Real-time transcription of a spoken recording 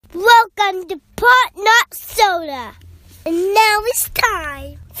Welcome to Pot Not Soda. And now it's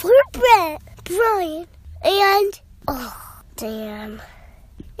time for Brett, Brian, and Dan.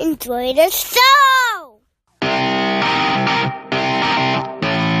 Enjoy the show!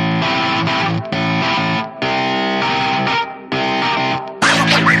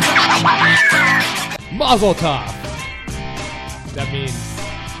 Mazel tov. That means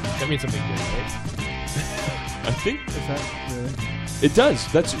something good, right? I think Is that really? it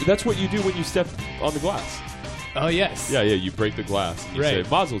does. That's what you do when you step on the glass. Oh yes. Yeah, you break the glass and you Right. say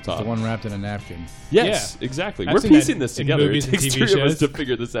Mazel tov. The one wrapped in a napkin. Yes, Yeah. exactly. I've We're seen piecing that this in together. It movies and takes TV three of us shows. to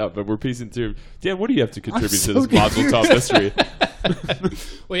figure this out, but we're piecing through. Dan, what do you have to contribute to so this Mazel tov mystery?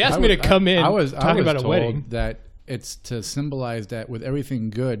 Well, he asked me to come in. I was talking about a told wedding. that it's to symbolize that with everything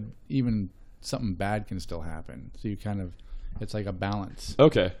good, even something bad can still happen. So you kind of, it's like a balance.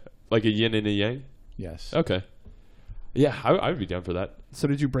 Okay, like a yin and a yang. Yes. Okay, yeah, I would be down for that. So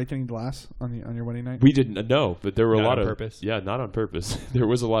did you break any glass on your wedding night? We didn't know, but there were Not a lot on of purpose? Yeah, not on purpose. There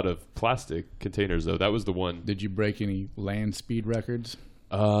was a lot of plastic containers though. That was the one. Did you break any land speed records?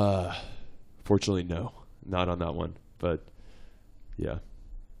 Fortunately, no, not on that one. But yeah,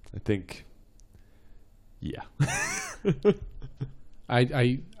 I think. Yeah.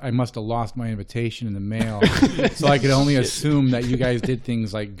 I must have lost my invitation in the mail, so I could only assume that you guys did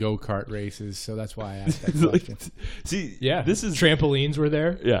things like go-kart races. So that's why I asked that question. See, Yeah. this is Trampolines were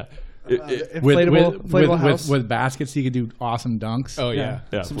there. yeah. Inflatable house. with baskets, you could do awesome dunks. Oh yeah.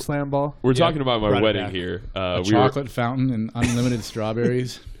 Yeah. Some slam ball. We're Yeah, talking about my brought it wedding back. here. A We chocolate fountain and unlimited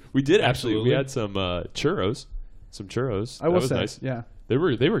strawberries. we did actually. We Absolutely. had some churros. Some churros. I will that was say, nice. yeah. They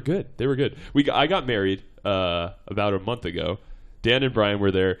were good. They were good. I got married about a month ago. Dan and Brian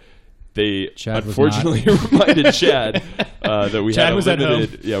were there. They Chad was unfortunately reminded Chad that we Chad had a was at home.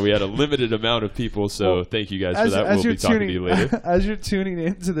 limited. Yeah, we had a limited amount of people. So Well, thank you guys for that. We'll be talking to you later. As you're tuning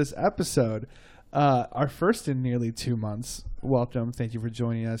into this episode, our first in nearly 2 months. Welcome. Thank you for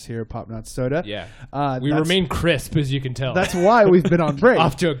joining us here at Pop Not Soda. Yeah. We that's- remain crisp, as you can tell. That's why we've been on break.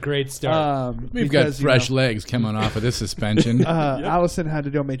 off to a great start. We've got because, fresh legs coming off of this suspension. Allison had to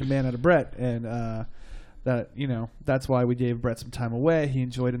go make a man out of Brett, and that's why we gave Brett some time away. He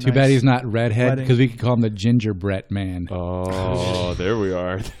enjoyed a Too nice bad he's not redhead wedding. because we could call him the gingerbread man. Oh, there we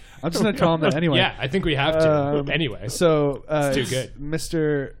are. I'm just gonna call him that anyway. Yeah, I think we have to. Anyway. So It's too good.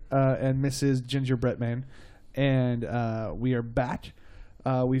 Mr. And Mrs. Gingerbread Man, and we are back.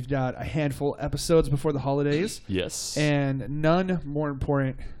 We've got a handful of episodes before the holidays, Yes. and none more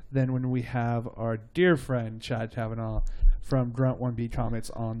important than when we have our dear friend Chad Kavanaugh from Grunt 1B Comics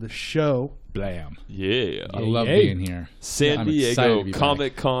on the show. Blam. yeah. I love yay. being here. San I'm excited to Diego be back.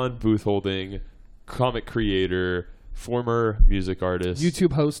 Comic Con booth holding, comic creator, former music artist.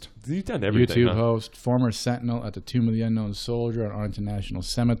 YouTube host. You've done everything. YouTube huh? host, former sentinel at the Tomb of the Unknown Soldier at Arlington National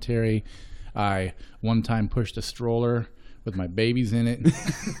Cemetery. I one time pushed a stroller with my babies in it.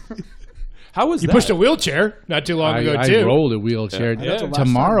 How was You that? pushed a wheelchair not too long ago I too. rolled a wheelchair. Yeah. That's the last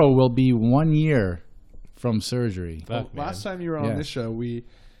Tomorrow will be 1 year from surgery. Fuck, man. Last time you were on Yeah. this show, you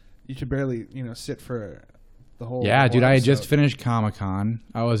could barely sit for the whole. Yeah, dude, I had just episode. finished Comic-Con.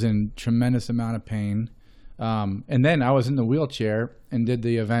 I was in tremendous amount of pain. And then I was in the wheelchair and did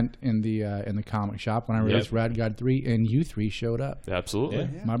the event in the comic shop when I released Rad God 3, and you three showed up. Absolutely.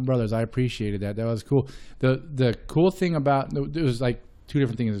 Yeah. My brothers, I appreciated that. That was cool. The cool thing about there was like two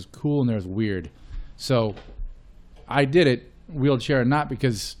different things. There's cool and there's weird. So I did it wheelchair, not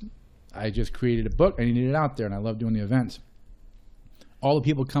because I just created a book. I needed it out there, and I love doing the events. All the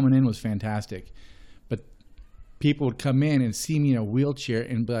people coming in was fantastic, but people would come in and see me in a wheelchair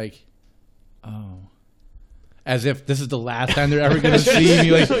and be like, "Oh." As if this is the last time they're ever going to see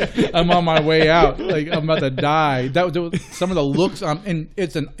me. Like, I'm on my way out. Like, I'm about to die. That was some of the looks. And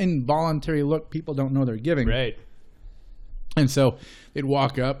it's an involuntary look people don't know they're giving. Right. And so they'd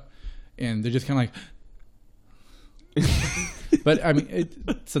walk up, and they're just kind of like. But I mean,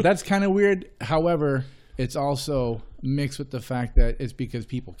 so that's kind of weird. However, it's also mixed with the fact that it's because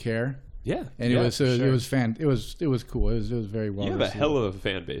people care, Yeah. and Yeah, it was sure. it was cool. It was very well. You have a received. hell of a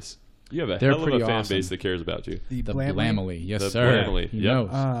fan base. You have a They're hell of a pretty fan awesome. base that cares about you. The The Blamley. Blamley, yes The sir. Blamley, He yep.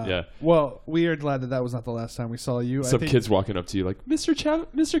 knows. Yeah. Well, we are glad that was not the last time we saw you. Some I think, kids walking up to you like,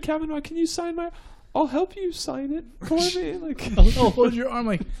 Mr. Kavanaugh, can you sign my? I'll help you sign it for me. Like, Oh, hold your arm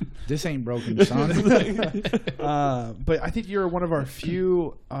like this ain't broken, son. but I think you're one of our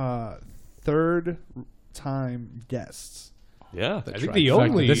few third time guests. yeah, I think the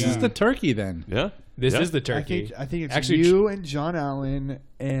only. This is the turkey then. yeah. This Yeah. is the turkey. I think it's Actually, you and John Allen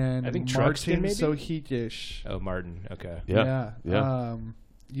and I think Martin Truxton, maybe? Sohikish. Oh, Martin. Okay. Yeah. Yeah.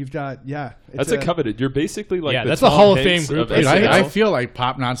 You've got That's a coveted. You're basically like that's the a Tom Hall of Hanks Fame group. of Dude, SNL. I feel like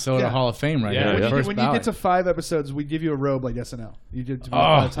Pop Not Soda Yeah. Hall of Fame right Yeah. now. Yeah. First When you ballot. get to 5 episodes, we give you a robe like SNL. You did to be Oh,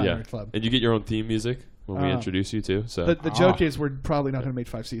 part of the Time Yeah, Club. and you get your own theme music when we introduce you too. So The joke is we're probably not going to make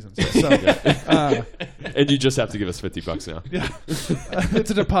 5 seasons. So and you just have to give us $50 now. yeah,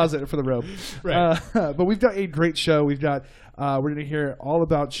 it's a deposit for the robe. Right. But we've got a great show. We've got we're going to hear all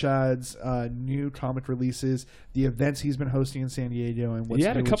about Chad's new comic releases, the events he's been hosting in San Diego, and what's He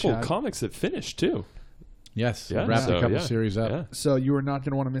had new a with couple Chad. of comics that finished too. Yes, Yeah, wrapped so, a couple yeah. series up. Yeah. So you are not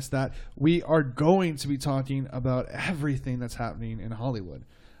going to want to miss that. We are going to be talking about everything that's happening in Hollywood.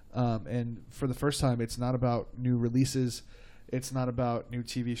 And for the first time, it's not about new releases. It's not about new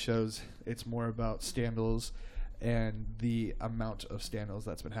TV shows. It's more about scandals and the amount of scandals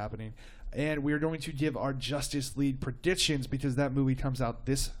that's been happening. And we're going to give our Justice League predictions because that movie comes out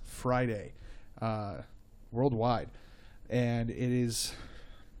this Friday worldwide. And it is...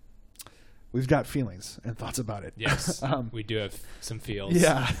 We've got feelings and thoughts about it. Yes, we do have some feels.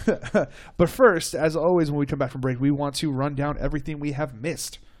 Yeah. But first, as always, when we come back from break, we want to run down everything we have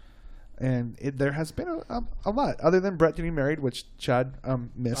missed. And there has been a lot, other than Brett getting married, which Chad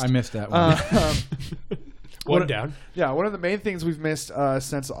missed. I missed that one. One down. Yeah, one of the main things we've missed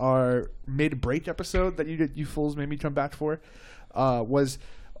since our mid-break episode that you fools made me come back for was,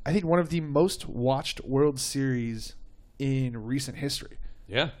 I think, one of the most watched World Series in recent history.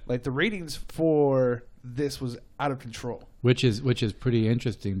 Yeah. Like, the ratings for this was out of control. Which is pretty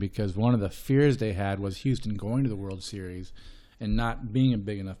interesting because one of the fears they had was Houston going to the World Series and not being a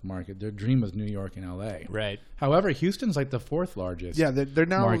big enough market. Their dream was New York and L.A. Right. However, Houston's like the 4th largest. Yeah, they're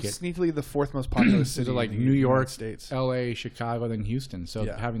now market. sneakily the 4th most populous city So like in the New York, United States. L.A., Chicago, then Houston. So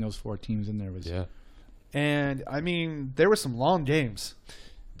Yeah. having those 4 teams in there was Yeah. And, I mean, there were some long games.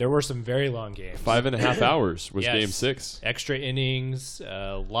 There were some very long games. 5.5 hours was Yes. Game 6. Extra innings,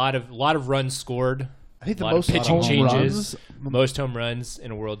 a lot of runs scored. I think the Lot of most pitching home changes. runs, Most home runs in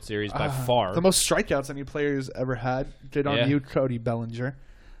a World Series by far. the most strikeouts any player's ever had. Good on Yeah. you, Cody Bellinger,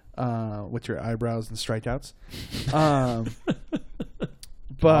 with your eyebrows and strikeouts.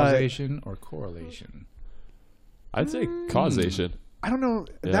 But causation or correlation. I'd say causation. I don't know.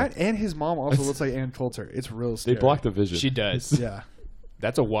 Yeah. That and his mom also looks like Ann Coulter. It's real scary. They blocked the vision. She does. Yeah.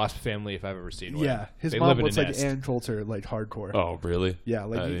 That's a wasp family if I've ever seen one. Yeah. His They mom live in a looks like nest. Ann Coulter, like hardcore. Oh, really? Yeah,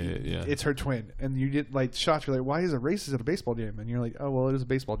 like yeah. it's her twin, and you get like shocked. You're like, "Why is it racist at a baseball game?" And you're like, "Oh, well, it is a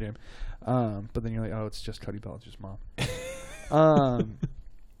baseball game." But then you're like, "Oh, it's just Cody Bellinger's mom."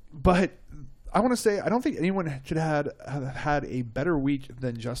 But I want to say I don't think anyone could have had a better week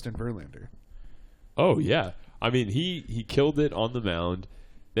than Justin Verlander. Oh, yeah. I mean, he killed it on the mound.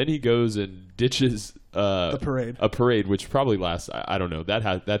 Then he goes and ditches The parade. a parade, which probably lasts. I don't know.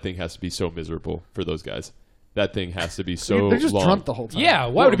 That thing has to be so miserable for those guys. That thing has to be so They're just long. drunk the whole time. Yeah,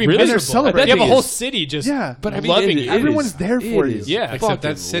 why would it be really? They're miserable? celebrating. You have a That whole thing is- city just Yeah, but I mean, loving it- it. everyone's there for it you. is Yeah. Except fucking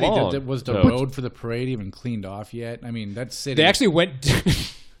that city, long. was the No. road for the parade even cleaned off yet? I mean, that city. They actually went.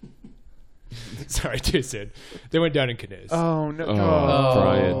 Sorry, too soon. They went down in canoes. Oh no! Oh, Oh.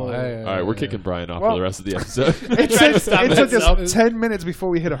 Brian. Hey, All right, we're kicking Brian off Well- for the rest of the episode. It took myself. us 10 minutes before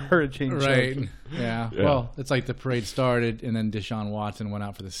we hit a hurricane. Right. choke. Yeah. Yeah. Well, it's like the parade started, and then Deshaun Watson went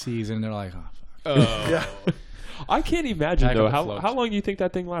out for the season. And they're like, oh, fuck. Oh. Yeah, I can't imagine, Back though, up the how floats. long do you think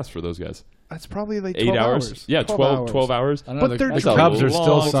that thing lasts for those guys? that's probably like 8 12 hours? Yeah, 12 hours. I don't But know. they're The drunk Cubs the are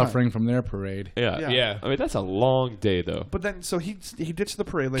still long suffering from their parade. Yeah. Yeah. I mean, that's a long day, though. But then, so he ditched the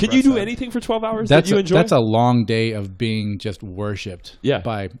parade. Like Can Russ you do said. anything for 12 hours That's that you enjoy? that's a long day of being just worshipped. Yeah.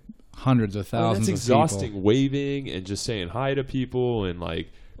 By hundreds of I mean, thousands that's of people. exhausting. Waving and just saying hi to people and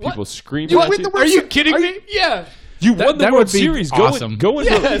like people What? screaming You at win you. the World Series? Are you kidding me? Yeah. You That- won the that World would be Series. awesome. Go and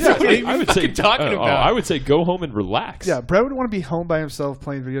Yeah, that's what are you I would say fucking talking about? I would say go home and relax. Yeah, Brett would want to be home by himself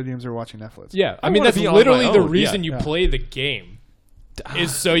playing video games or watching Netflix. Yeah. I I mean, wanna that's be on literally my the own, reason yeah. you play the game.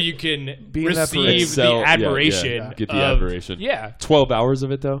 Is so you can Be in that parade. receive Sell- the yeah, admiration. yeah. Get the of- admiration. Yeah. 12 hours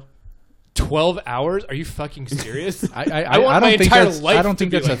of it though. 12 hours? Are you fucking serious? I want my don't think entire that's, life I don't to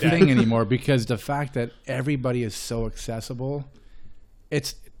think be that's like a that. thing anymore because the fact that everybody is so accessible,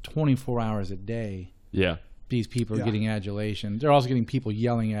 it's 24 hours a day. Yeah. These people are Yeah. getting adulation. They're also getting people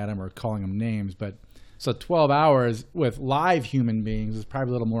yelling at them or calling them names. But so 12 hours with live human beings is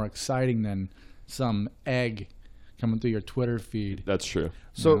probably a little more exciting than some egg coming through your Twitter feed. That's true.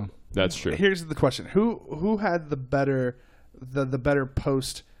 So No. That's true. here's the question: Who had the better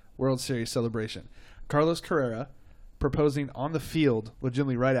post World Series celebration? Carlos Carrera proposing on the field,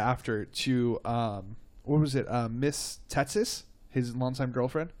 legitimately right after, to what was it? Miss Texas, his longtime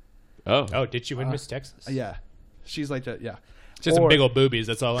girlfriend. Oh. Oh, did you win Miss Texas? Yeah, she's like that. Yeah, Just some Or- big old boobies.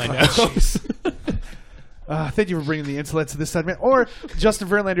 That's all I know. Thank you for bringing the intellect to this segment. Or Justin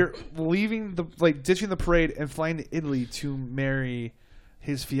Verlander ditching the parade and flying to Italy to marry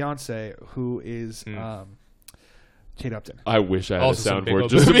his fiance, who is Kate Upton. I wish I had Also a some soundboard Big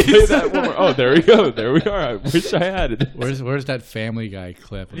just to Lebowski. play that one more. Oh, there we go. There we are. I wish I had it. Where's that Family Guy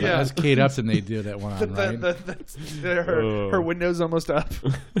clip? Yeah. That's Kate Upton. They do that one on, right? Her window's almost up.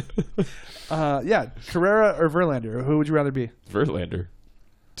 Carrera or Verlander? Who would you rather be? Verlander.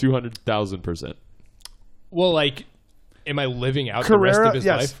 200,000%. Well, like, am I living out the rest of his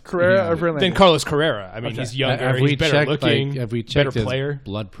life? Carrera or Verlander? Then Carlos Carrera. I mean, he's younger. He's better looking. Have we better checked his player.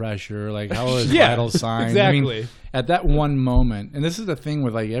 blood pressure? Like, how are his Yeah, vital signs? exactly. I mean, at that one moment, and this is the thing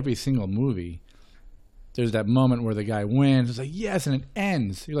with like every single movie, there's that moment where the guy wins. It's like, yes, and it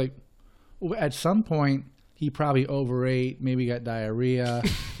ends. You're like, well, at some point, he probably overate, maybe got diarrhea.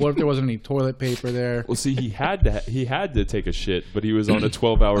 What if there wasn't any toilet paper there? Well, see, he had to take a shit, but he was on a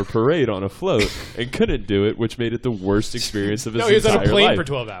 12-hour parade on a float and couldn't do it, which made it the worst experience of his No, he was entire on a plane life. for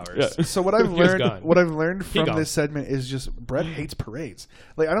 12 hours. Yeah. So what I've gone. learned from gone. this segment is just Brett hates parades.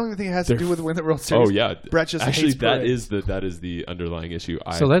 Like, I don't even think it has to do with winning the World Series. Oh yeah, Brett just actually hates parades. that is the underlying issue.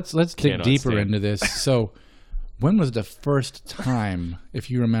 So let's dig cannot deeper stand. into this. So, when was the first time, if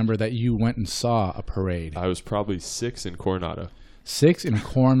you remember, that you went and saw a parade? I was probably 6 in Coronado. 6 in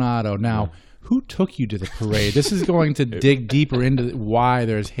Coronado. Now, who took you to the parade? This is going to dig deeper into why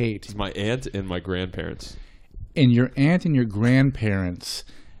there's hate. It's my aunt and my grandparents. And your aunt and your grandparents,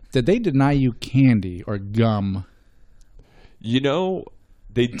 did they deny you candy or gum? You know,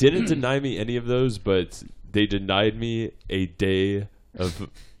 they didn't deny me any of those, but they denied me a day of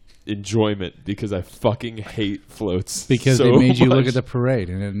enjoyment because I fucking hate floats. Because so they made you look much. at the parade,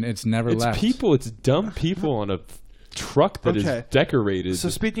 and it's never It's left. people. It's dumb people on a truck that is Okay. decorated. So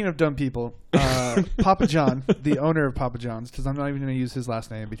speaking of dumb people, Papa John, the owner of Papa John's, because I'm not even going to use his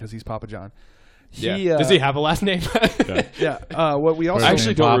last name because he's Papa John. Yeah. Does he have a last name? Yeah. What we also I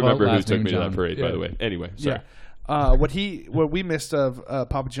actually don't Papa, remember who last took name me to John. that parade, by Yeah. the way. Anyway, sorry. Yeah. What we missed of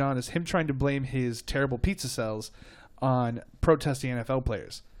Papa John is him trying to blame his terrible pizza sales on protesting NFL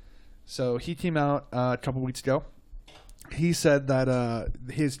players. So he came out a couple weeks ago. He said that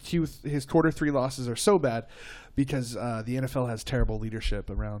his quarter 3 losses are so bad because the NFL has terrible leadership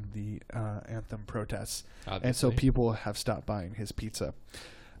around the anthem protests, and so Obviously. people have stopped buying his pizza,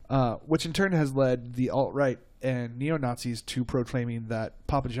 which in turn has led the alt-right and neo-Nazis to proclaiming that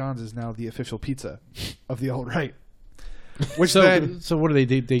Papa John's is now the official pizza of the alt-right. Which then So what do they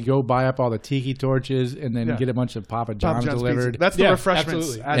do? They go buy up all the tiki torches and then Yeah. get a bunch of Papa Papa John's John's delivered. pizza. That's the Yeah, refreshments.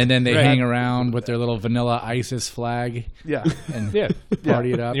 absolutely. And then they Right. hang around with their little vanilla ISIS flag Yeah. and Yeah.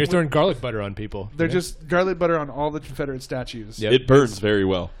 party it up. And you're throwing garlic butter on people. They're just garlic butter on all the Confederate statues. Yep. It burns very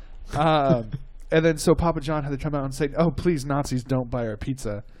well. And then so Papa John had to come out and say, "Oh, please, Nazis, don't buy our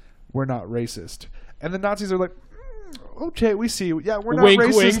pizza. We're not racist." And the Nazis are like, "Okay, we see. Yeah, we're not Wink,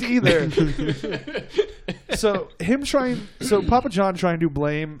 racist wink. either." So Papa John trying to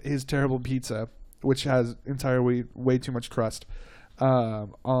blame his terrible pizza, which has entirely way too much crust,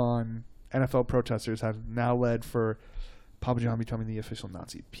 on NFL protesters, have now led for Papa John becoming the official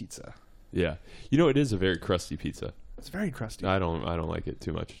Nazi pizza. Yeah. You know, it is a very crusty pizza. It's very crusty. I don't like it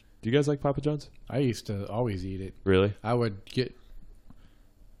too much. Do you guys like Papa John's? I used to always eat it. Really? I would get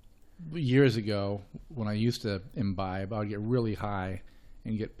years ago when I used to imbibe. I would get really high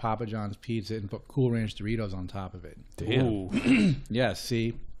and get Papa John's pizza and put Cool Ranch Doritos on top of it. Damn. Ooh. Yeah,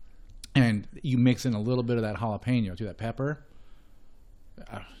 see, and you mix in a little bit of that jalapeno too, that pepper.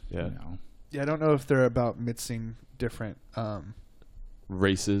 Yeah. You know. Yeah, I don't know if they're about mixing different.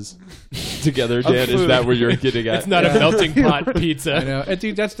 Races together, Dan. Is food. that where you're getting at? It's not a melting pot pizza. I know, and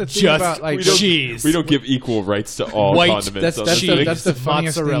dude. That's the thing Just about like we don't, cheese. We don't give equal rights to all White- condiments. on that's this the, thing. that's the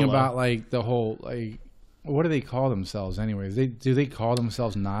funniest thing Mozzarella. about like the whole like. What do they call themselves, anyways? Do they call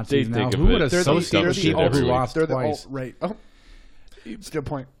themselves Nazis They now? think of Who it. would They're the- associate they're the people alt- who lost They're the twice? alt-right. Oh, it's a good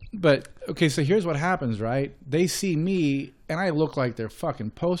point. But okay, so here's what happens, right? They see me, and I look like their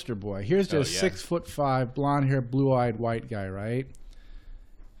fucking poster boy. Here's this yeah. 6'5", blonde hair, blue eyed white guy, right?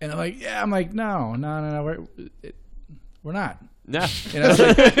 And I'm like, yeah. I'm like, no, we're not. Nah. And I was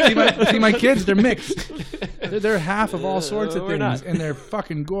like, see my kids, they're mixed. They're half of all sorts of We're things, not. and they're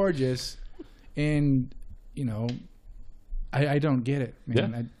fucking gorgeous. And you know, I don't get it,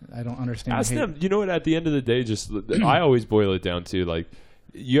 man. I don't understand. Ask hate. them. You know what? At the end of the day, just I always boil it down to like,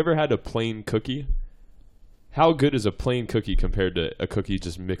 you ever had a plain cookie? How good is a plain cookie compared to a cookie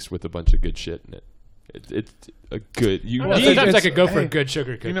just mixed with a bunch of good shit in it? It's a good. You. Well, sometimes I it's- could go for hey, a good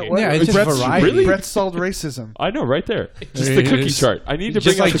sugar cookie. You know what? Yeah, it's just Brett's, variety. Really? Brett solved racism. I know, right there. Just There the it cookie is. chart. I need to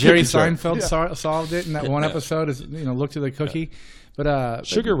Just bring like out the Jerry cookie chart. Seinfeld solved it in that one episode. Is look to the cookie, but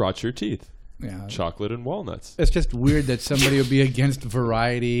Sugar rots your teeth. Yeah. chocolate and walnuts. It's just weird that somebody would be against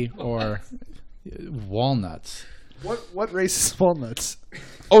variety or walnuts. What race is walnuts?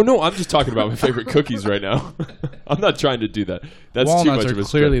 Oh no, I'm just talking about my favorite cookies right now. I'm not trying to do that. That's too Walnuts much are of a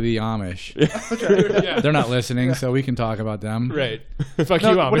clearly stretch. the Amish. Yeah. They're not listening, so we can talk about them. Right. Fuck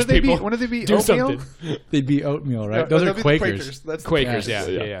No, you, Amish people. Wouldn't they be Do oatmeal? something. They'd be oatmeal, right? No, Those are that'd be Quakers. That's Quakers, Yes.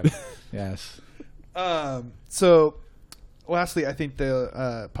 yeah. Yes. So, lastly, I think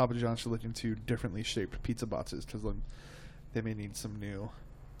the Papa John's should look into differently shaped pizza boxes because they may need some new.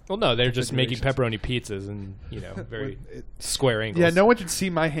 Well, no, they're just making Configurations. pepperoni pizzas and, very It- square angles. Yeah, no one can see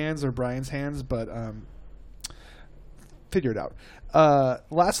my hands or Brian's hands, but figure it out.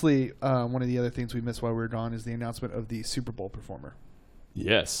 Lastly, one of the other things we missed while we were gone is the announcement of the Super Bowl performer.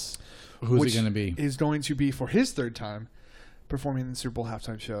 Yes. Who's which it going to be? Is going to be for his third time performing in the Super Bowl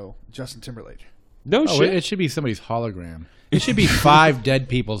halftime show, Justin Timberlake. No Oh, shit. it should be somebody's hologram. It should be 5 dead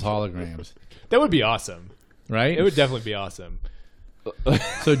people's holograms, That would be awesome. right? It would definitely be awesome.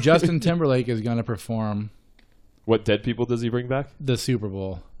 So Justin Timberlake is going to perform What dead people does he bring back? the Super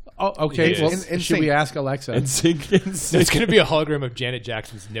Bowl. Oh, okay. Yes. Well, And should we sing. ask Alexa? And sing. It's going to be a hologram of Janet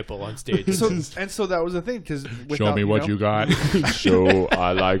Jackson's nipple on stage. So that was the thing because Show me what you got. Show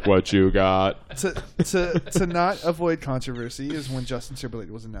I like what you got. to not avoid controversy is when Justin Timberlake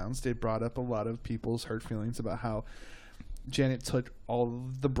was announced, it brought up a lot of people's hurt feelings about how Janet took all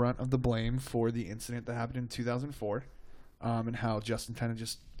the brunt of the blame for the incident that happened in 2004, and how Justin kind of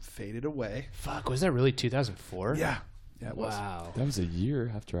just faded away. Fuck, was that really 2004? Yeah, it was. Wow. That was a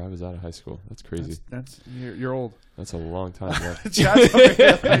year after I was out of high school. That's crazy. That's you're old. That's a long time left. Chad's over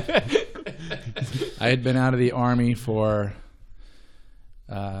here like, I had been out of the Army for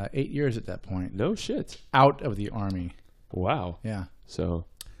 8 years at that point. No shit. Out of the Army. Wow. Yeah. So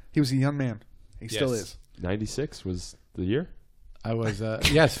he was a young man. He still Yes. is. 96 was the year? I was,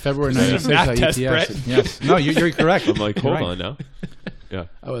 yes, February 96 Math at test, UTS. Brett. Yes. No, you're correct. I'm like, You're hold right. on now. Yeah.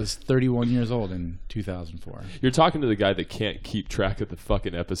 I was 31 years old in 2004. You're talking to the guy that can't keep track of the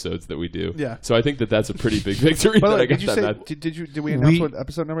fucking episodes that we do. Yeah. So I think that's a pretty big victory. By the that way, I got did you that say? math. Did we announce We- what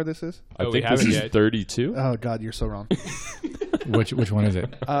episode number this is? I Oh, we think this haven't is yet. 32. Oh God, you're so wrong. Which one is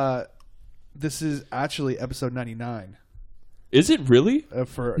it? This is actually episode 99 Is it really?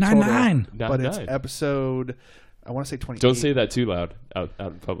 for a 99. total, but it's 99. episode. I want to say 28. Don't say that too loud out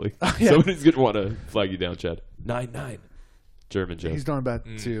in public. yeah. Somebody's going to want to flag you down, Chad. 99. German joke. He's going back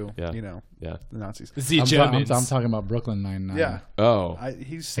to Yeah. the Yeah. Nazis. The I'm Germans. talking about Brooklyn Nine-Nine. Yeah, Oh.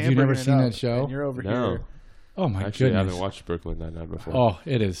 he's. Have you never sandbagging it seen up, that show? and you're over No. here. Oh, my Actually, I goodness. haven't watched Brooklyn Nine-Nine before. Oh,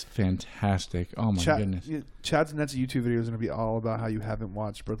 it is fantastic. Oh, my goodness. Chad's next YouTube video is going to be all about how you haven't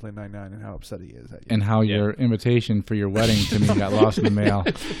watched Brooklyn Nine-Nine and how upset he is at you. And how your invitation for your wedding to me got lost in the mail.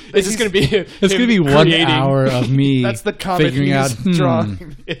 It's just going to be It's going to be 1 hour of me That's the comic figuring out he's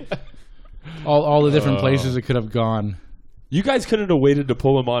drawing. all the different places it could have gone. You guys couldn't have waited to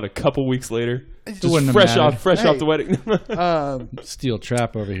pull him on a couple weeks later? It wouldn't have fresh mattered. off the wedding. Steel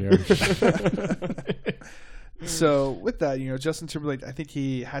trap over here. So with that, Justin Timberlake, I think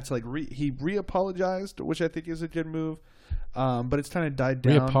he had to he re-apologized, which I think is a good move. But it's kind of died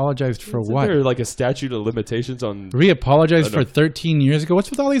down. Re-apologized for Isn't what? there like a statute of limitations on... Re-apologized Oh, no. for 13 years ago?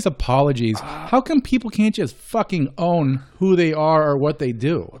 What's with all these apologies? How come people can't just fucking own who they are or what they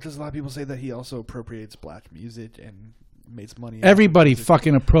do? Because a lot of people say that he also appropriates black music and makes money. Everybody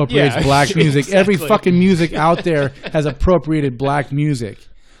fucking appropriates Yeah, black music. Every exactly. fucking music out there has appropriated black music.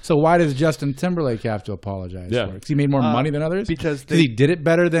 So why does Justin Timberlake have to apologize Yeah. for it? Because he made more money than others? because he did it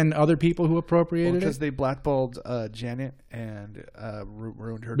better than other people who appropriated because it? they blackballed Janet and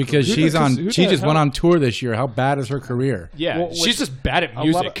ruined her. Because career. she's on. who She the just went hell- on tour this year. How bad is her career? Yeah, Well, she's which- just bad at A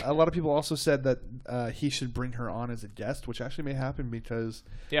music. lot of people also said that he should bring her on as a guest, which actually may happen because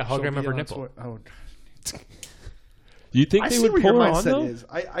Yeah, she'll hologram be of her on nipple. tour- Oh, You think I they see would where your pull her on, mindset though? is.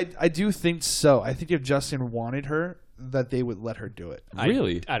 I do think so. I think if Justin wanted her, that they would let her do it.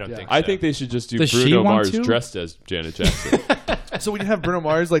 Really? I don't Yeah. think so. I think they should just do Does she Bruno want Mars to? dressed as Janet Jackson. So when you have Bruno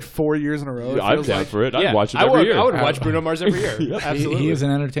Mars like 4 years in a row, it I'm feels down like, for it. Yeah, I'd watch it I every would, year. I would watch Bruno Mars every year. Absolutely. He is an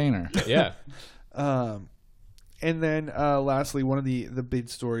entertainer. Yeah. And then lastly, one of the big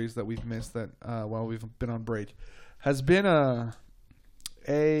stories that we've missed that while we've been on break has been a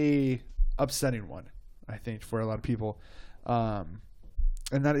upsetting one, I think, for a lot of people, and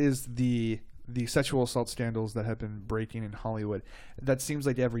that is the sexual assault scandals that have been breaking in Hollywood. That seems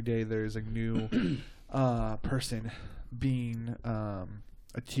like every day there's a new person being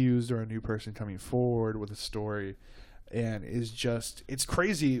accused or a new person coming forward with a story, and it's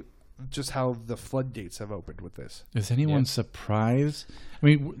crazy just how the floodgates have opened with this. Is anyone surprised? I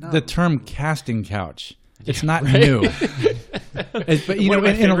mean, the term casting couch, it's not new. But you One know,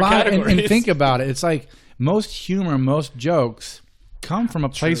 of my in a favorite lot, and categories. think about it. It's like most humor, most jokes come from a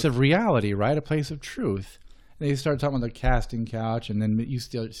place of reality, right? A place of truth. They start talking about the casting couch, and then you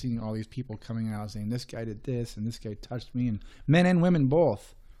start seeing all these people coming out saying, "This guy did this, and this guy touched me," and men and women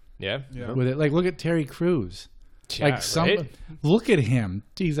both. Yeah. With it, like look at Terry Crews. Yeah, right? Look at him.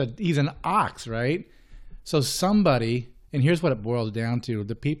 He's an ox, right? So somebody, and here's what it boils down to: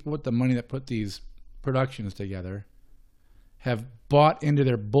 the people with the money that put these productions together have bought into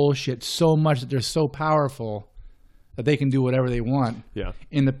their bullshit so much that they're so powerful that they can do whatever they want. Yeah.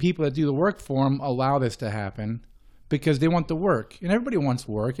 And the people that do the work for them allow this to happen because they want the work. And everybody wants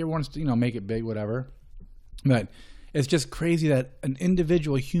work. Everyone wants to, make it big, whatever. But it's just crazy that an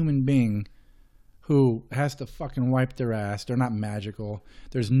individual human being who has to fucking wipe their ass, they're not magical.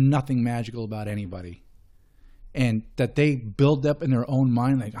 There's nothing magical about anybody. And that they build up in their own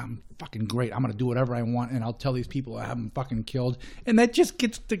mind, like, I'm fucking great. I'm going to do whatever I want, and I'll tell these people I have them fucking killed. And that just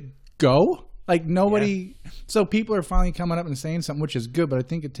gets to go. Like, nobody... Yeah. So people are finally coming up and saying something, which is good, but I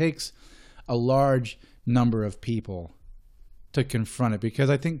think it takes a large number of people to confront it, because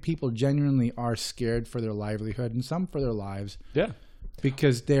I think people genuinely are scared for their livelihood and some for their lives. Yeah.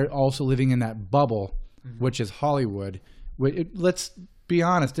 Because they're also living in that bubble, which is Hollywood. Let's be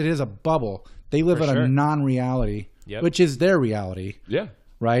honest, it is a bubble. They live in a non-reality, which is their reality. Yeah.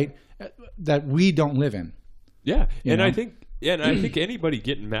 Right? That we don't live in. Yeah. You know? I think anybody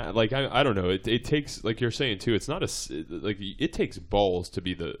getting mad, like, I don't know, it takes, like you're saying too, it's not it takes balls to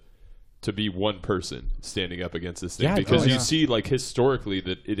be one person standing up against this thing, because you see, like, historically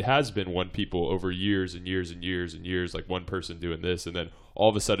that it has been one people over years and years and years and years, like one person doing this, and then all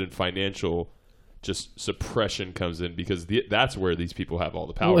of a sudden financial just suppression comes in, because that's where these people have all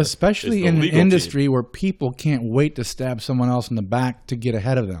the power. Well, especially in an industry where people can't wait to stab someone else in the back to get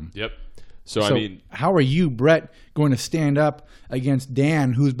ahead of them. Yep. So I mean, how are you, Brett, going to stand up against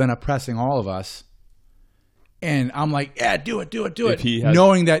Dan, who's been oppressing all of us? And I'm like, yeah, do it.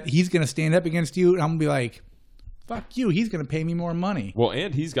 Knowing that he's going to stand up against you, and I'm going to be like, fuck you. He's going to pay me more money. Well,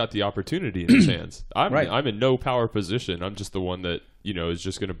 and he's got the opportunity in his hands. I'm in no power position. I'm just the one that, is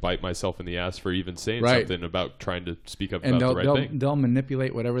just going to bite myself in the ass for even saying something about trying to speak up about the right thing. They'll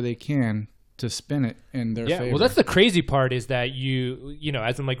manipulate whatever they can to spin it in their favor. Well, that's the crazy part, is that you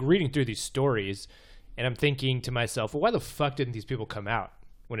as I'm like reading through these stories, and I'm thinking to myself, well, why the fuck didn't these people come out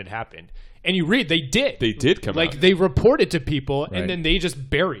when it happened? And you read, they did come out. Like, they report it to people, and then they just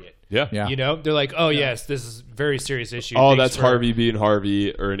bury it. Yeah. They're like, oh, yes, this is a very serious issue. Oh, that's Harvey being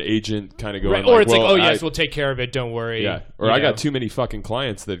Harvey, or an agent kind of going, right. Or it's like, oh, yes, we'll take care of it, don't worry. Yeah. Or I got too many fucking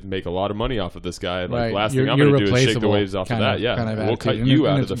clients that make a lot of money off of this guy. Like, last thing I'm going to do is shake the waves off of that. Yeah. We'll cut you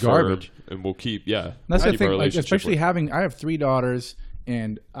out of the garbage. And we'll keep, That's the thing, like, especially I have 3 daughters,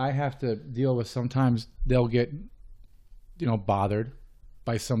 and I have to deal with, sometimes they'll get, bothered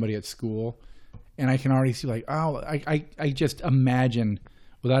by somebody at school. And I can already see, like, I just imagine,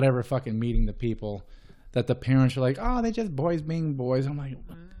 without ever fucking meeting the people, that the parents are like, oh, they're just boys being boys. I'm like,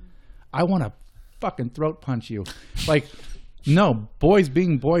 I want to fucking throat punch you. Like, no, boys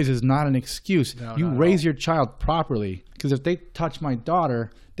being boys is not an excuse. No, you raise your child properly, because if they touch my daughter,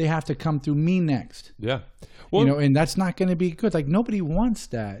 they have to come through me next. Yeah. Well, and that's not going to be good. Like, nobody wants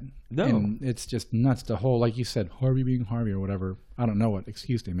that. No. And it's just nuts. The whole, like you said, Harvey being Harvey or whatever. I don't know what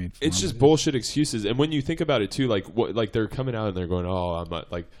excuse they made for It's just bullshit excuses. And when you think about it too, like they're coming out and they're going, oh,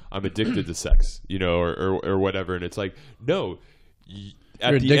 I'm addicted to sex, or whatever. And it's like, no,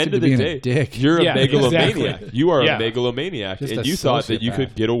 at the end of the day, you're a megalomaniac. Exactly. You are a megalomaniac, just and you thought that you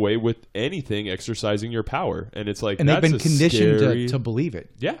could get away with anything exercising your power. And it's like, and they've been conditioned to believe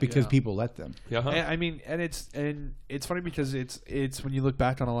it, because people let them. And, I mean, and it's funny, because it's when you look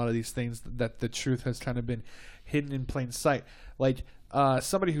back on a lot of these things that the truth has kind of been hidden in plain sight. Like,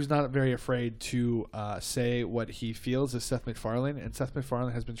 somebody who's not very afraid to say what he feels is Seth MacFarlane, and Seth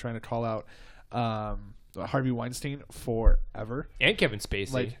MacFarlane has been trying to call out Harvey Weinstein forever, and Kevin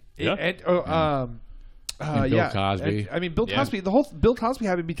Spacey, and Bill Cosby. Bill Cosby. The whole Bill Cosby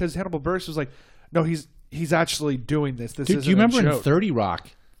happened because Hannibal Buress was like, "No, he's actually doing this. This Dude, do you remember in 30 Rock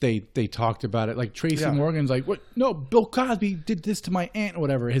they talked about it? Like, Tracy Morgan's like, "What? No, Bill Cosby did this to my aunt, or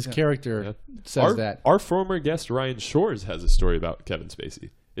whatever." His character says that. Our former guest Ryan Shores has a story about Kevin Spacey.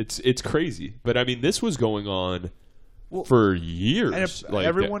 It's crazy, but I mean, this was going on for years. And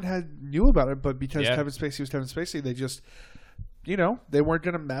everyone knew about it, but because Kevin Spacey was Kevin Spacey, they just, they weren't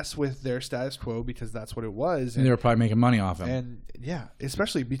going to mess with their status quo, because that's what it was. And they were probably making money off him. And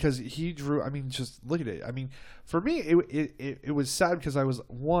especially because he drew. I mean, just look at it. I mean, for me, it was sad, because I was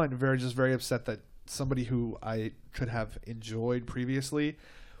very upset that somebody who I could have enjoyed previously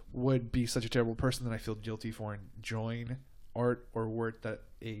would be such a terrible person that I feel guilty for enjoying art or work that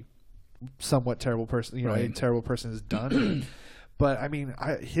a somewhat terrible person, a terrible person has done. But I mean,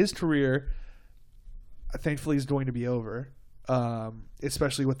 his career, thankfully, is going to be over.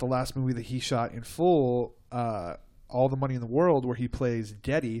 Especially with the last movie that he shot in full, All the Money in the World, where he plays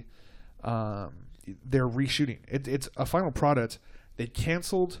Geddy. They're reshooting. It's a final product. They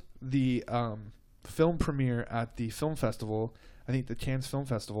canceled the film premiere at the film festival, I think the Cannes Film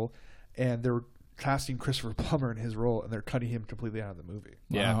Festival, and they're casting Christopher Plummer in his role, and they're cutting him completely out of the movie.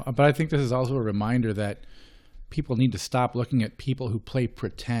 Yeah, but I think this is also a reminder that people need to stop looking at people who play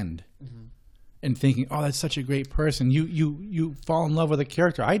pretend and thinking, "Oh, that's such a great person." You fall in love with a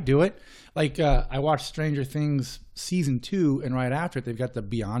character. I do it. Like I watched Stranger Things season 2, and right after it, they've got the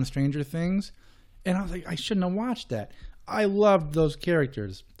Beyond Stranger Things, and I was like, I shouldn't have watched that. I loved those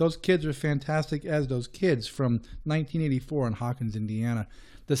characters. Those kids are fantastic as those kids from 1984 in Hawkins, Indiana.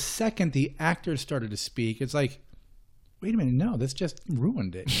 The second the actors started to speak, it's like, wait a minute, no, this just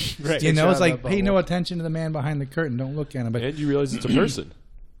ruined it. Right. It's like, pay no attention to the man behind the curtain. Don't look at him. But and you realize it's a person.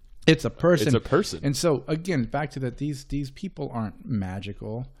 It's a person. It's a person. And so, again, back to that, these people aren't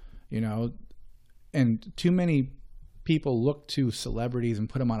magical, and too many people look to celebrities and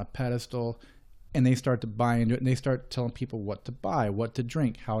put them on a pedestal, and they start to buy into it, and they start telling people what to buy, what to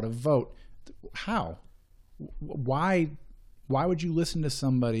drink, how to vote. How? Why would you listen to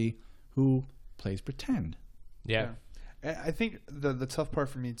somebody who plays pretend? Yeah. I think the tough part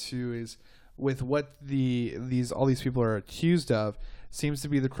for me too is with what all these people are accused of seems to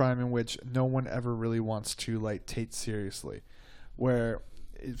be the crime in which no one ever really wants to take seriously, where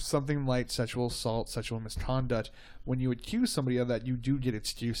if something like sexual assault, sexual misconduct, when you accuse somebody of that, you do get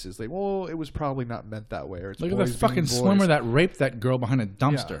excuses. Like, well, it was probably not meant that way. Or it's look at the fucking swimmer that raped that girl behind a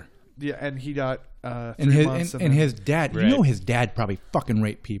dumpster. Yeah, and he got 3 months. And his dad, his dad probably fucking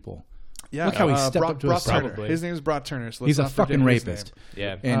raped people. Yeah, look how he stepped up to Brock his Turner. His name is Brock Turner. So he's a fucking rapist.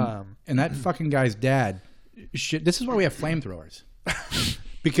 Yeah, and that fucking guy's dad. This is why we have flamethrowers.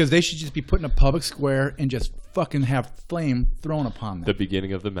 Because they should just be put in a public square and just fucking have flame thrown upon them. The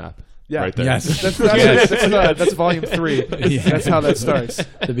beginning of the map. Yeah. Right there. Yes. That's volume 3. Yeah. That's how that starts.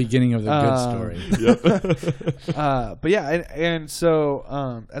 The beginning of the good story. Yep. But yeah, and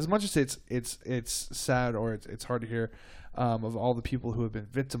so as much as it's sad or it's hard to hear of all the people who have been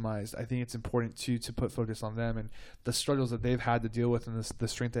victimized, I think it's important to put focus on them and the struggles that they've had to deal with and the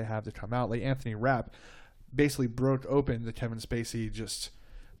strength they have to come out. Like Anthony Rapp basically broke open the Kevin Spacey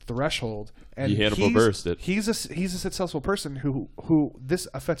threshold, and he Hannibal burst it. He's a successful person who this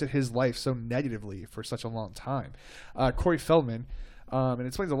affected his life so negatively for such a long time. Corey Feldman, and it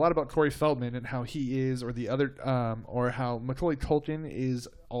explains a lot about Corey Feldman and how he is, or the other, or how Macaulay Culkin is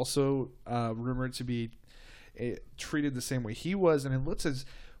also rumored to be treated the same way he was, and it looks as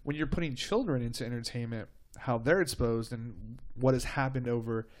when you're putting children into entertainment, how they're exposed and what has happened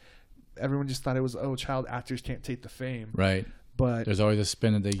over. Everyone just thought it was child actors can't take the fame, right? But there's always a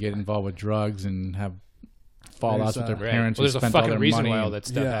spin that they get involved with drugs and have fallouts with their parents. Well, there's a fucking reason why all that that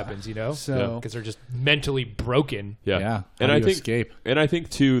stuff happens, So because they're just mentally broken. Yeah. And I think escape. And I think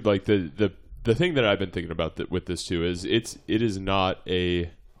too, like the thing that I've been thinking about with this too is it is not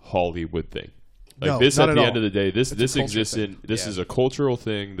a Hollywood thing. Like this, at the end of the day, this exists this is a cultural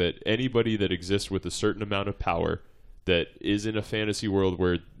thing that anybody that exists with a certain amount of power that is in a fantasy world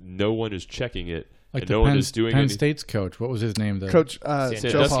where no one is checking it. Like and the no one is doing Penn State's coach. What was his name? Coach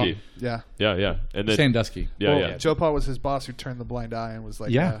Sandusky. Yeah. And then Sandusky. Yeah. Joe Pa was his boss who turned the blind eye and was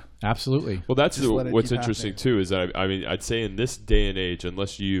like, absolutely. Well, that's what's interesting too is that I mean I'd say in this day and age,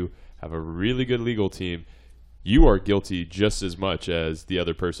 unless you have a really good legal team, you are guilty just as much as the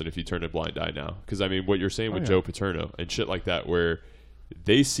other person if you turn a blind eye now. Because I mean, what you're saying with Joe Paterno and shit like that, where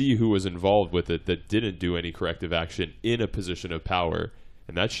they see who was involved with it that didn't do any corrective action in a position of power.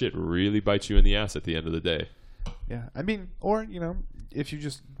 And that shit really bites you in the ass at the end of the day. Yeah. I mean, or, if you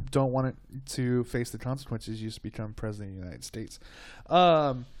just don't want it to face the consequences, you just become president of the United States.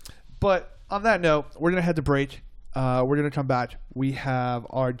 But on that note, we're going to head to break. We're going to come back. We have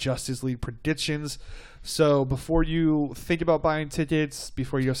our Justice League predictions. So before you think about buying tickets,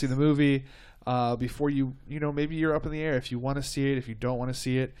 before you go see the movie, before you maybe you're up in the air if you want to see it, if you don't want to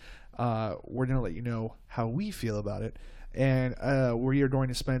see it, we're going to let you know how we feel about it. And we are going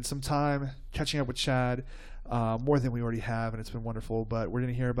to spend some time catching up with Chad, more than we already have, and it's been wonderful. But we're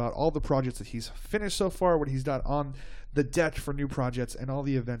going to hear about all the projects that he's finished so far, what he's got on the deck for new projects, and all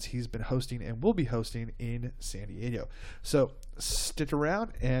the events he's been hosting and will be hosting in San Diego. So stick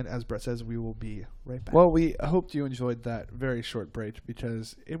around, and as Brett says, we will be right back. Well, we hoped you enjoyed that very short break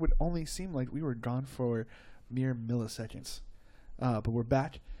because it would only seem like we were gone for mere milliseconds. But we're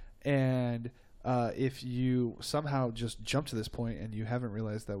back, and If you somehow just jump to this point and you haven't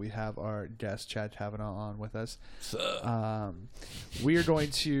realized that we have our guest Chad Tavenaugh on with us, we are going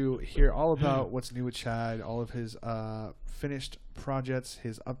to hear all about what's new with Chad, all of his finished projects,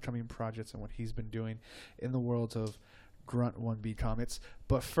 his upcoming projects, and what he's been doing in the world of Grunt 1B Comics.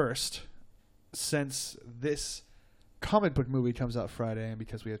 But first, since this comic book movie comes out Friday, and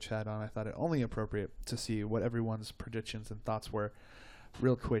because we have Chad on, I thought it only appropriate to see what everyone's predictions and thoughts were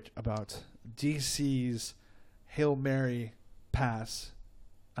real quick about DC's Hail Mary pass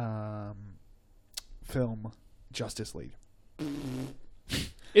film Justice League.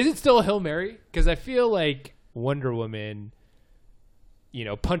 Is it still a Hail Mary? Because I feel like Wonder Woman,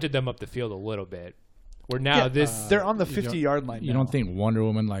 punted them up the field a little bit. Where now they're on the 50-yard line. You don't think Wonder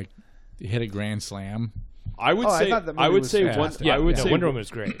Woman hit a grand slam? I would say Wonder Woman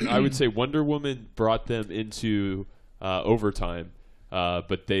was great. I would say Wonder Woman brought them into overtime.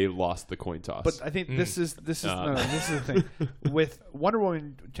 But they lost the coin toss. But I think this is the thing. With Wonder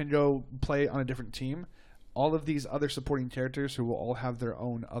Woman can go play on a different team. All of these other supporting characters who will all have their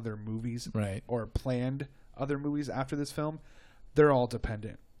own other movies, right, or planned other movies after this film, they're all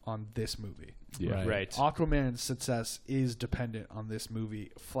dependent on this movie. Yeah. Right. Aquaman's success is dependent on this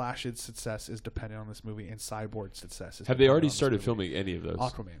movie. Flash's success is dependent on this movie, and Cyborg's success is. Have they already started filming any of those?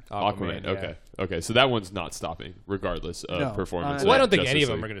 Aquaman. Okay. Okay. So that one's not stopping, regardless of performance. Well, I don't think any of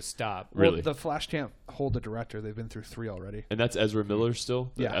them are going to stop. Really? Well, the Flash can't hold the director. They've been through 3 already. And that's Ezra Miller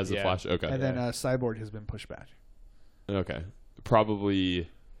still? Yeah. As the Flash? Okay. And then Cyborg has been pushed back. Okay. Probably,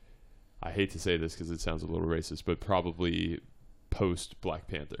 I hate to say this because it sounds a little racist, but probably post Black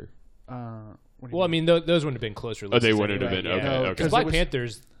Panther. Well, I mean, those wouldn't have been close releases. Oh, they wouldn't have been. Okay. No, okay. Black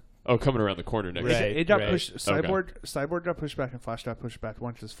Panther's. Oh, coming around the corner next. Right. It got pushed. Cyborg got pushed back, and Flash got pushed back.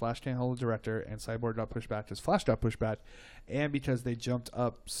 One because Flash can't hold the director, and Cyborg got pushed back because Flash got pushed back, and because they jumped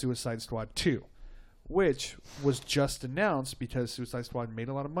up Suicide Squad 2, which was just announced because Suicide Squad made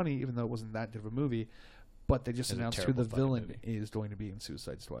a lot of money, even though it wasn't that good of a movie. But they just announced who the villain is going to be in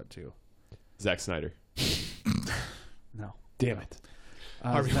Suicide Squad 2. Zack Snyder. No. Damn it.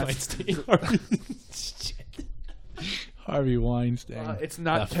 Harvey Weinstein. Harvey Weinstein. It's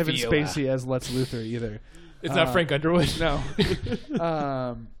not Kevin Spacey as Lex Luthor either. It's not Frank Underwood. No.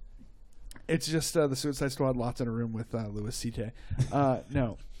 It's just the Suicide Squad locked in a room with Louis C.K.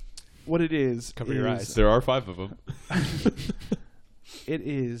 No. What it is... Cover your eyes. There are 5 of them. It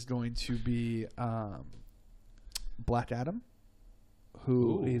is going to be Black Adam,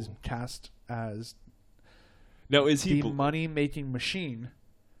 who is cast as... Now, is he the money-making machine,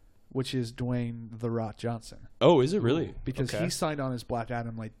 which is Dwayne The Rock Johnson. Oh, is it really? Because he signed on as Black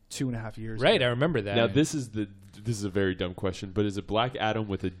Adam 2.5 years ago. I remember that. Now, this is a very dumb question, but is it Black Adam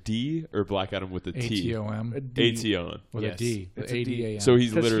with a D or Black Adam with a T? A-T-O-M. A-T-O-M. With a D. It's a D. So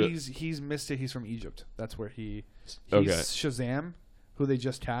he's literally... He's missed it. He's from Egypt. That's where he's Shazam, who they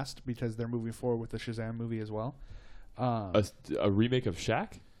just cast because they're moving forward with the Shazam movie as well. A remake of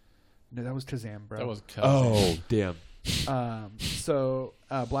Shaq? No, that was Kazam, bro. That was Kazam. Oh, damn. So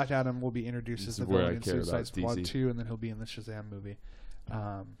Black Adam will be introduced as the villain in Suicide Squad DC. 2, and then he'll be in the Shazam movie.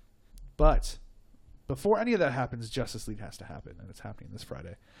 But before any of that happens, Justice League has to happen, and it's happening this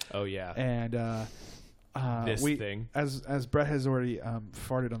Friday. Oh, yeah. And this thing. As Brett has already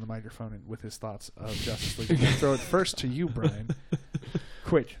farted on the microphone with his thoughts of Justice League, I'm going to throw it first to you, Brian.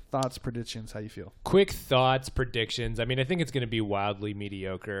 Quick thoughts, predictions, how you feel? Quick thoughts, predictions. I mean, I think it's going to be wildly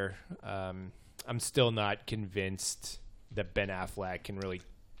mediocre. I'm still not convinced that Ben Affleck can really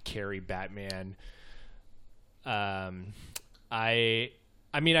carry Batman. I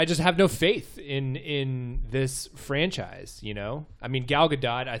mean, I just have no faith in this franchise, you know? I mean, Gal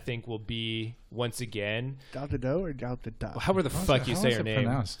Gadot, I think, will be, once again... Gal Gadot or Gal Gadot? However the fuck you say her name.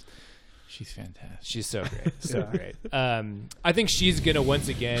 Pronounced? She's fantastic. She's so great. So great. I think she's going to, once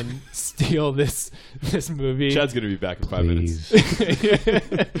again, steal this movie. Chad's going to be back in 5 minutes.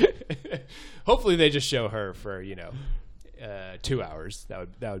 Hopefully they just show her for, 2 hours. That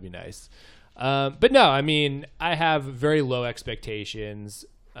would be nice. But no, I mean, I have very low expectations.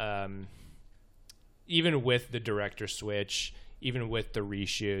 Even with the director switch, even with the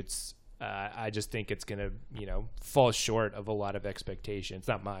reshoots, I just think it's going to, fall short of a lot of expectations.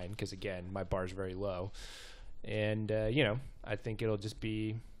 Not mine, because again, my bar's very low. And, I think it'll just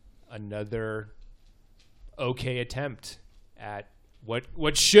be another okay attempt at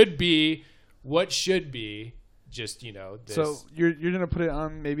what should be just, this. So you're gonna put it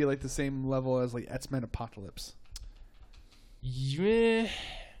on maybe like the same level as like X-Men Apocalypse. Yeah.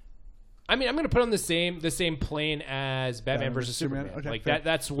 I mean, I'm gonna put on the same plane as Batman versus Superman. Okay, like fair.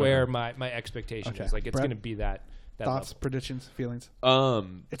 that's where my expectation is. Like it's Brett? gonna be that Thoughts, predictions, feelings.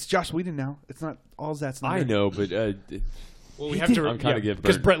 It's Joss Whedon now. It's not all Zack Snyder. I know, but well, we have to. I'm kind of getting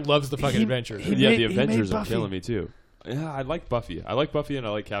because Brett loves the fucking Avengers. The Avengers are killing me too. Yeah, I like Buffy. I like Buffy, and I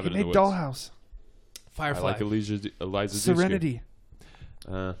like Cabin in the Woods. Dollhouse. Firefly. I like Eliza Serenity.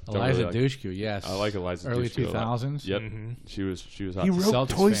 Eliza Dushku, yes. I like Eliza Early Dushku 2000s. Yep, she was hot. He wrote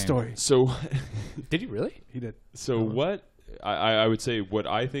Toy Story. So did he really? He did. So what I would say what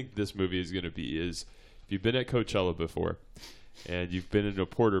I think this movie is going to be is if you've been at Coachella before and you've been in a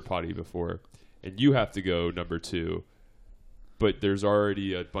porta potty before and you have to go number 2, but there's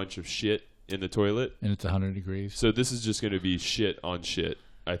already a bunch of shit in the toilet and it's 100 degrees. So this is just going to be shit on shit,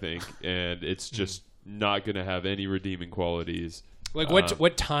 I think, and it's just not going to have any redeeming qualities. Like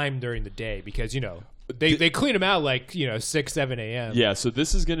what time during the day? Because they clean them out like 6, 7 a.m. Yeah, so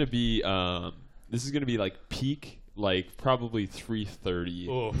this is going to be like peak, like probably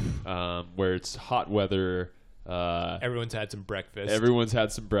 3:30, where it's hot weather. Everyone's had some breakfast.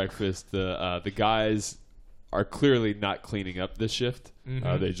 The guys are clearly not cleaning up this shift.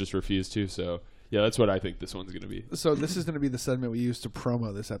 They just refuse to. So yeah, that's what I think this one's going to be. So this is going to be the segment we use to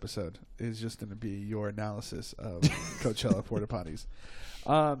promo this episode. Is just going to be your analysis of Coachella porta potties.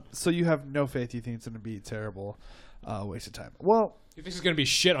 So you have no faith. You think it's going to be terrible, waste of time. Well, you think it's going to be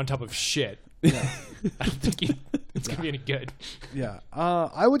shit on top of shit? Yeah. I don't think it's going to be any good. Yeah,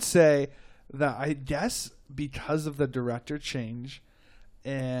 I would say that I guess because of the director change,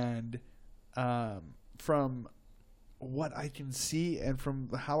 and from what I can see and from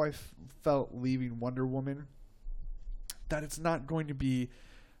how I felt leaving Wonder Woman, that it's not going to be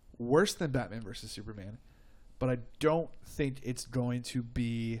worse than Batman vs. Superman, but I don't think it's going to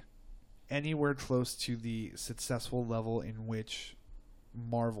be anywhere close to the successful level in which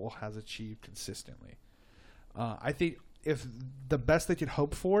Marvel has achieved consistently. I think if the best they could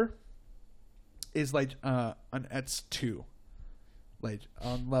hope for is like an X2, like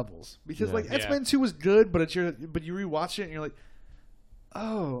on levels, because X-Men 2 was good, but you rewatch it and you're like,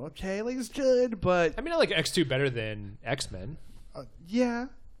 oh, okay, like it's good, but I mean, I like X2 better than X-Men. Yeah,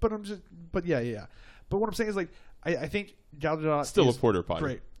 but yeah. But what I'm saying is like I think Gal Gadot still is a porta potty.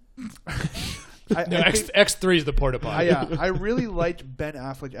 Great. X3 is the porta potty. I really liked Ben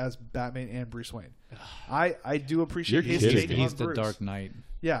Affleck as Batman and Bruce Wayne. I do appreciate his take on Bruce. He's the Dark Knight.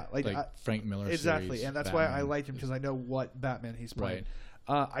 Yeah, like Frank Miller. Exactly, series, and that's Batman. why I liked him, because I know what Batman he's playing.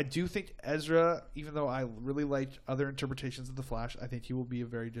 Right. I do think Ezra, even though I really liked other interpretations of the Flash, I think he will be a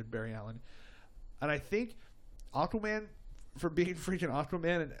very good Barry Allen. And I think Aquaman, for being freaking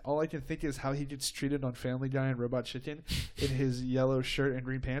Aquaman, and all I can think is how he gets treated on Family Guy and Robot Chicken in his yellow shirt and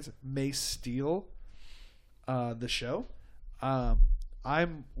green pants, may steal the show.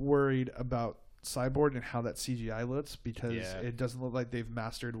 I'm worried about Cyborg and how that CGI looks, because it doesn't look like they've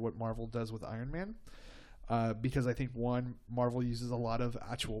mastered what Marvel does with Iron Man. Because I think Marvel uses a lot of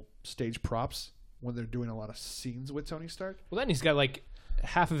actual stage props when they're doing a lot of scenes with Tony Stark. Well, then he's got like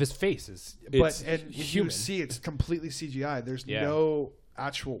half of his face is you see it's completely CGI. There's no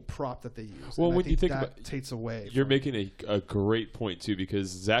actual prop that they use. Well, and when you think that about takes away, you're making a great point too, because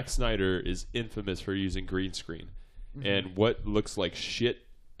Zack Snyder is infamous for using green screen, and what looks like shit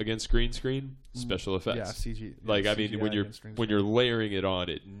against green screen, special effects. Yeah, CG. Like I mean, when you're layering it on,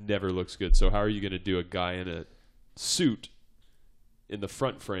 it never looks good. So how are you going to do a guy in a suit in the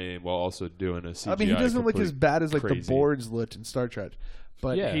front frame while also doing a CGI? I mean, he doesn't look as bad as like crazy. the boards looked in Star Trek,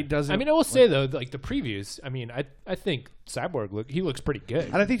 but he doesn't. I mean, I will say though, like the previews. I mean, I think Cyborg looks pretty good,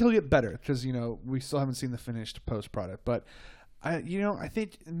 and I think he'll get better, because we still haven't seen the finished post product, but I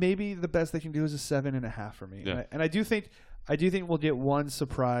think maybe the best they can do is a 7.5 for me, and I do think we'll get one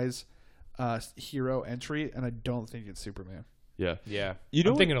surprise hero entry, and I don't think it's Superman. Yeah.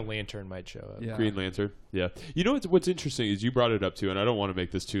 I'm thinking a Lantern might show up. Yeah. Green Lantern. Yeah. You know what's interesting is you brought it up too, and I don't want to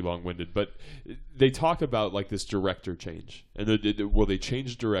make this too long-winded, but they talk about like this director change, and they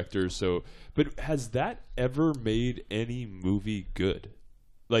change directors. So, but has that ever made any movie good?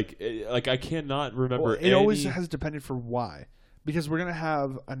 Like I cannot remember. Well, it always has depended for why, because we're gonna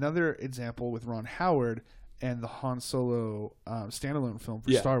have another example with Ron Howard and the Han Solo standalone film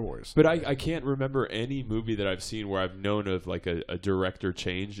for Star Wars. But I can't remember any movie that I've seen where I've known of like a director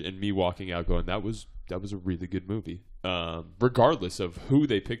change and me walking out going, that was a really good movie. Regardless of who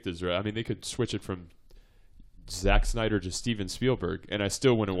they picked as, I mean, they could switch it from Zack Snyder to Steven Spielberg, and I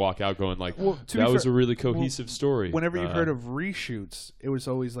still wouldn't walk out going like, that was a really cohesive story. Whenever you heard of reshoots, it was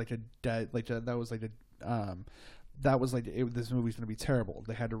always like this movie's going to be terrible.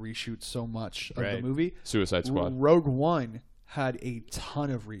 They had to reshoot so much of the movie. Suicide Squad. Rogue One had a ton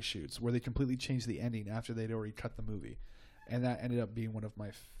of reshoots where they completely changed the ending after they'd already cut the movie. and that ended up being one of my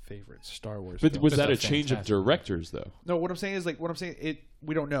favorite Star Wars. But films. was that a change of directors though? No, what I'm saying is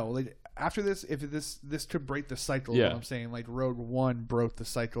we don't know. Like after this, if this could break the cycle. Yeah. What I'm saying, like Rogue One broke the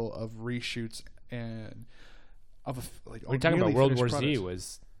cycle of reshoots and we're talking about World War Z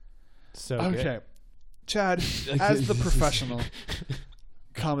was so okay. good. Chad, as the professional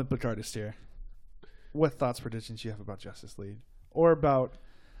comic book artist here, what thoughts, predictions you have about Justice League or about?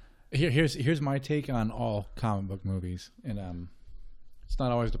 Here's my take on all comic book movies, and it's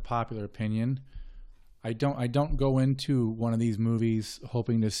not always the popular opinion. I don't go into one of these movies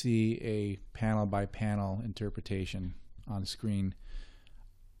hoping to see a panel by panel interpretation on screen.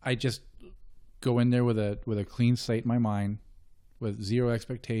 I just go in there with a clean slate in my mind, with zero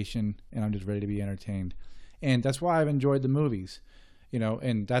expectation, and I'm just ready to be entertained. And that's why I've enjoyed the movies,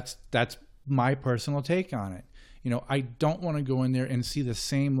 and that's my personal take on it. I don't want to go in there and see the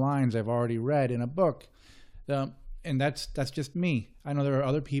same lines I've already read in a book. And that's just me. I know there are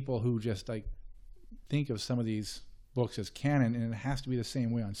other people who just like think of some of these books as canon, and it has to be the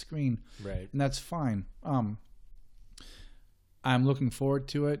same way on screen. Right. And that's fine. I'm looking forward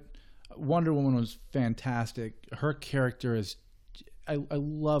to it. Wonder Woman was fantastic. Her character is, I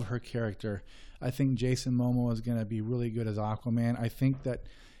love her character. I think Jason Momoa is going to be really good as Aquaman. I think that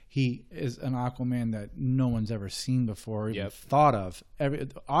he is an Aquaman that no one's ever seen before, or even thought of.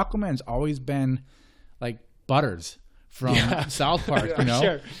 Aquaman's always been like Butters from South Park,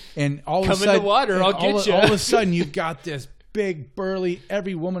 Sure. And all Come of a sudden, in the water, I'll get you. All of a sudden, you've got this big, burly.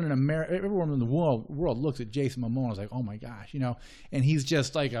 Every woman in America, every woman in the world looks at Jason Momoa and is like, "Oh my gosh," And he's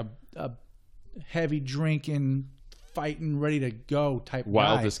just like a heavy drinking, fighting, ready to go type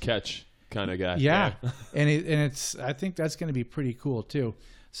wildest guy. catch kind of guy. Yeah, and it's. I think that's going to be pretty cool too.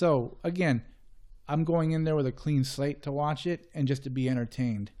 So again, I'm going in there with a clean slate to watch it and just to be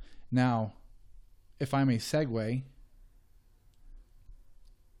entertained. Now, if I may segue,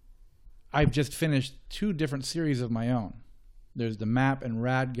 I've just finished 2 different series of my own. There's The Map and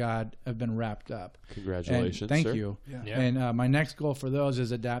Rad God have been wrapped up. Congratulations, and thank sir. you. Yeah. And my next goal for those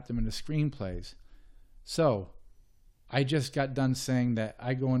is adapt them into screenplays. So I just got done saying that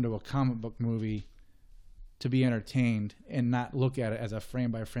I go into a comic book movie to be entertained and not look at it as a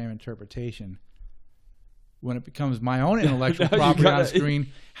frame-by-frame interpretation. When it becomes my own intellectual property on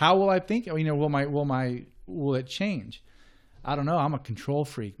screen, how will I think? Will it change? I don't know. I'm a control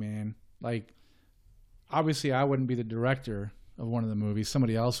freak, man. Like, obviously, I wouldn't be the director of one of the movies.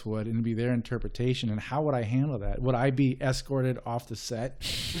 Somebody else would, and it'd be their interpretation. And how would I handle that? Would I be escorted off the set,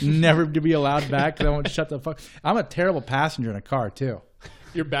 never to be allowed back because I won't shut the fuck? I'm a terrible passenger in a car too.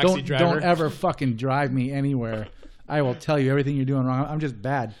 Your backseat driver. Don't ever fucking drive me anywhere. I will tell you everything you're doing wrong. I'm just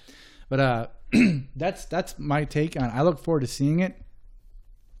bad. But that's my take on it. I look forward to seeing it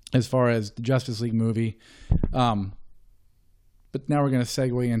as far as the Justice League movie. But now we're going to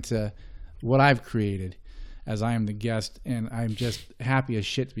segue into what I've created, as I am the guest, and I'm just happy as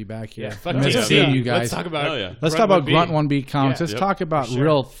shit to be back here. Yeah, fuck seeing you guys. Let's talk about Let's talk about Grunt One Beat comics. Yeah. Let's talk about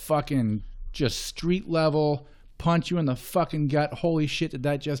real fucking just street level, punch you in the fucking gut. Holy shit, did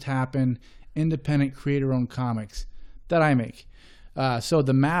that just happen? Independent creator-owned comics that I make. So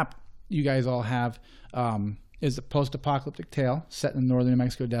the map you guys all have is a post-apocalyptic tale set in the northern New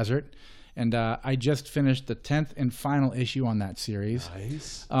Mexico desert. And I just finished the 10th and final issue on that series.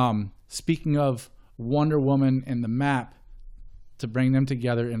 Nice. Speaking of Wonder Woman and the map, to bring them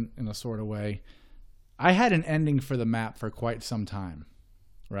together in a sort of way, I had an ending for the map for quite some time,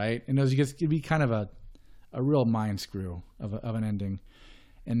 right? And it was just, it'd be kind of a real mind screw of an ending.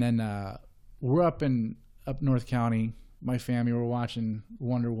 And then we're up North County, my family, we're watching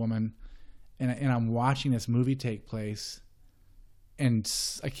Wonder Woman, and I'm watching this movie take place, and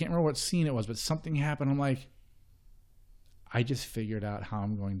I can't remember what scene it was, but something happened. I'm like, I just figured out how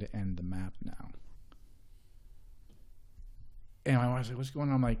I'm going to end the map now. And my wife's like, what's going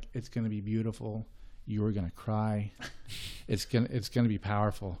on? I'm like, it's going to be beautiful. You are going to cry. It's going to be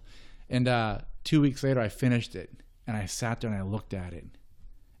powerful. And 2 weeks later, I finished it, and I sat there and I looked at it,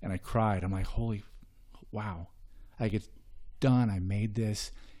 and I cried. I'm like, holy, wow. Like, it's done. I made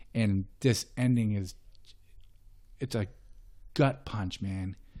this, and this ending it's a gut punch,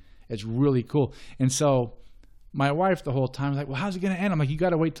 man. It's really cool. And so my wife the whole time was like, well, how's it going to end? I'm like, you got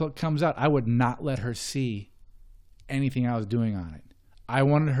to wait till it comes out. I would not let her see anything I was doing on it. I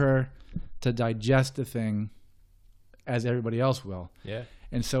wanted her to digest the thing as everybody else will. Yeah.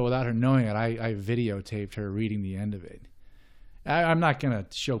 And so without her knowing it, I videotaped her reading the end of it. I'm not going to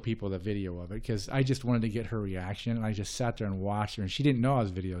show people the video of it because I just wanted to get her reaction. And I just sat there and watched her, and she didn't know I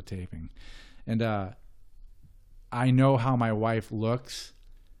was videotaping. And I know how my wife looks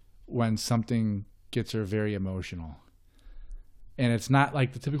when something gets her very emotional. And it's not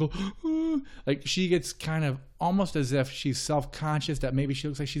like the typical, like she gets kind of almost as if she's self-conscious that maybe she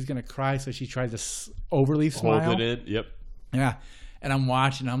looks like she's going to cry. So she tries to overly smile. Hold it in. Yep. Yeah. And I'm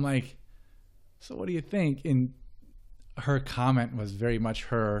watching. I'm like, so what do you think? And her comment was very much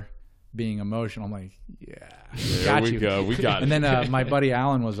her being emotional. I'm like, yeah, there we go. We got it. And then my buddy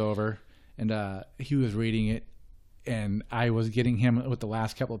Alan was over, and he was reading it. And I was getting him with the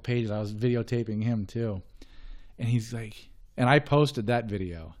last couple of pages. I was videotaping him too. And he's like, and I posted that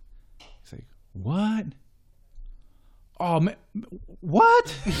video. He's like, what? Oh, man,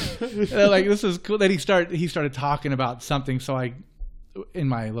 what? Like, this is cool. Then he started talking about something. So in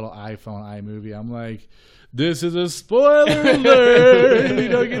my little iPhone iMovie, I'm like, this is a spoiler alert. You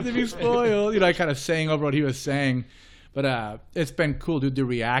don't get to be spoiled. You know, I kind of saying over what he was saying. But it's been cool, dude. The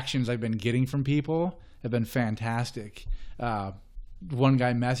reactions I've been getting from people have been fantastic. One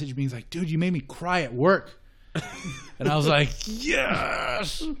guy messaged me. He's like, dude, you made me cry at work. And I was like,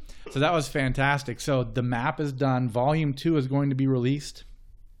 yes. So that was fantastic. So the map is done. Volume 2 is going to be released.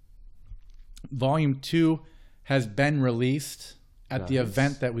 Volume 2 has been released at the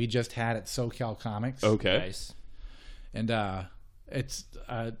event that we just had at SoCal Comics. Okay. Nice. And it's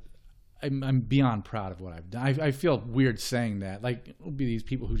I'm beyond proud of what I've done. I feel weird saying that. Like, it'll be these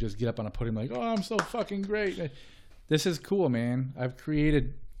people who just get up on a podium like, oh, I'm so fucking great. This is cool, man. I've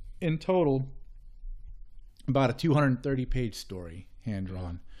created, in total, about a 230-page story,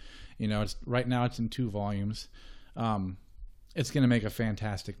 hand-drawn. You know, right now it's in 2 volumes. It's going to make a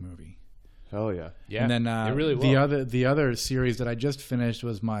fantastic movie. Hell yeah. Yeah, And then it really will. the other series that I just finished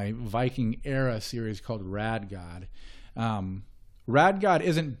was my Viking era series called Rad God. Rad God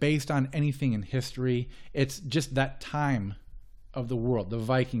isn't based on anything in history. It's just that time of the world, the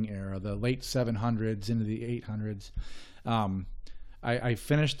Viking era, the late 700s into the 800s. I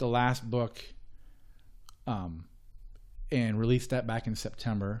finished the last book and released that back in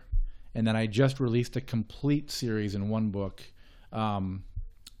September. And then I just released a complete series in 1 book probably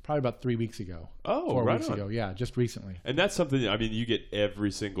about 3 weeks ago. Oh, 4 right weeks on. ago. Yeah, just recently. And that's something, I mean, you get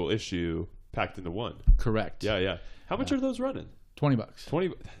every single issue packed into 1. Correct. Yeah, yeah. How much are those running? $20. 20.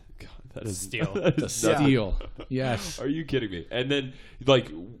 God, that is Steal. that is Steal. Yes. Are you kidding me? And then, like,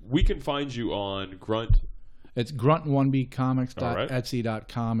 we can find you on Grunt. It's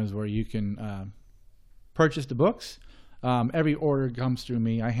grunt1bcomics.etsy.com is where you can purchase the books. Every order comes through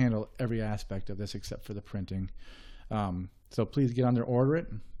me. I handle every aspect of this except for the printing. So please get on there, order it.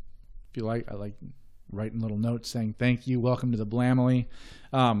 If you like, I like writing little notes saying thank you, welcome to the Blamily.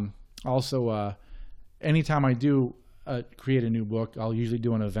 Also, anytime I do create a new book, I'll usually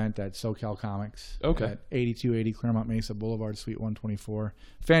do an event at SoCal Comics. Okay. At 8280 Claremont Mesa Boulevard, Suite 124.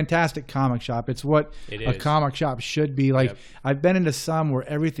 Fantastic comic shop. It's what a comic shop should be. Like, I've been into some where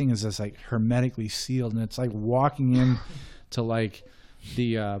everything is just like hermetically sealed, and it's like walking in to like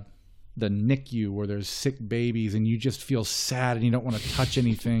the NICU where there's sick babies, and you just feel sad and you don't want to touch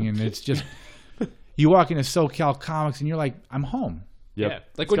anything, and it's just you walk into SoCal Comics and you're like, I'm home. Yep. Yeah,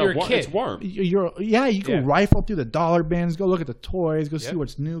 like when you're a kid. It's warm. You can rifle through the dollar bins, go look at the toys, go see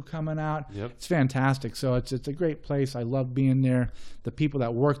what's new coming out. Yep. It's fantastic. So it's a great place. I love being there. The people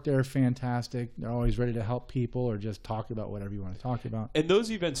that work there are fantastic. They're always ready to help people or just talk about whatever you want to talk about. And those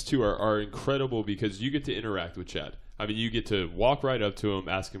events, too, are incredible because you get to interact with Chad. I mean, you get to walk right up to him,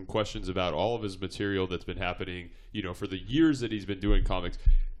 ask him questions about all of his material that's been happening, you know, for the years that he's been doing comics.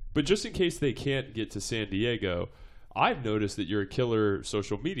 But just in case they can't get to San Diego, I've noticed that you're a killer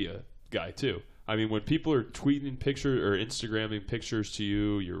social media guy, too. I mean, when people are tweeting pictures or Instagramming pictures to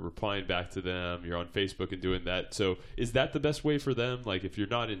you, you're replying back to them. You're on Facebook and doing that. So is that the best way for them? Like, if you're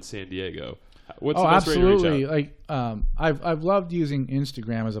not in San Diego, what's the best way to reach out? Like, I've loved using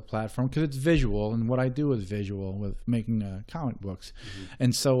Instagram as a platform because it's visual, and what I do is visual with making comic books. Mm-hmm.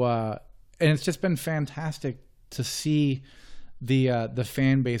 And so, and it's just been fantastic to see the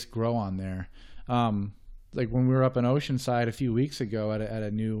fan base grow on there. Like when we were up in Oceanside a few weeks ago at a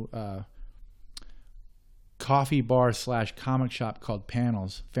new coffee bar / comic shop called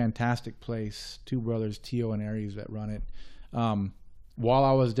Panels. Fantastic place. 2 brothers, Tio and Aries, that run it. While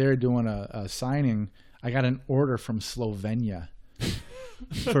I was there doing a signing, I got an order from Slovenia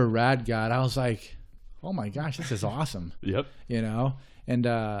for Rad God. I was like, oh my gosh, this is awesome. Yep. You know? And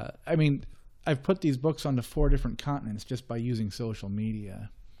I mean, I've put these books onto 4 different continents just by using social media.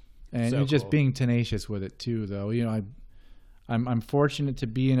 And So just cool. being tenacious with it too, though. You know, I'm fortunate to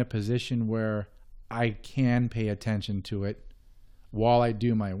be in a position where I can pay attention to it while I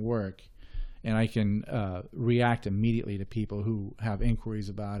do my work, and I can react immediately to people who have inquiries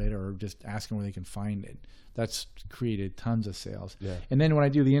about it or just ask them where they can find it. That's created tons of sales. Yeah. And then when I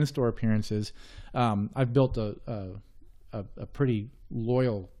do the in-store appearances, I've built a a pretty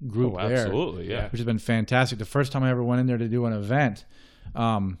loyal group there. Absolutely, yeah. Which has been fantastic. The first time I ever went in there to do an event,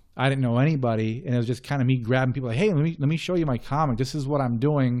 I didn't know anybody, and it was just kind of me grabbing people like, hey, let me show you my comic. This is what I'm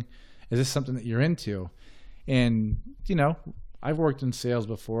doing. Is this something that you're into? And, you know, I've worked in sales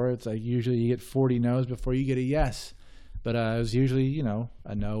before. It's like usually you get 40 no's before you get a yes. But it was usually, you know,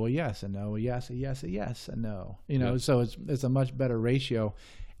 a no, a yes, a no, a yes, a yes, a yes, a no. You know, so it's a much better ratio.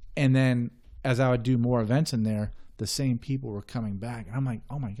 And then as I would do more events in there, the same people were coming back. And I'm like,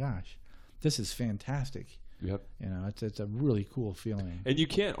 oh, my gosh, this is fantastic. Yep. You know, it's a really cool feeling. And you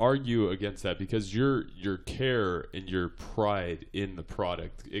can't argue against that because your care and your pride in the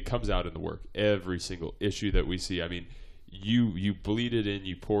product, it comes out in the work. Every single issue that we see, I mean, you bleed it in,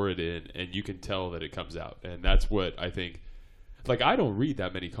 you pour it in, and you can tell that it comes out. And that's what I think. Like, I don't read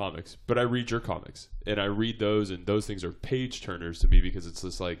that many comics, but I read your comics. And I read those, and those things are page turners to me because it's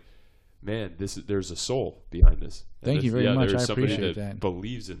just like, man, there's a soul behind this. Thank you very much. There's I somebody appreciate that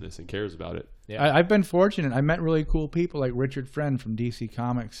believes in this and cares about it. Yeah. I've been fortunate. I met really cool people like Richard Friend from DC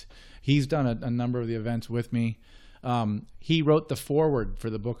Comics. He's done a number of the events with me. He wrote the foreword for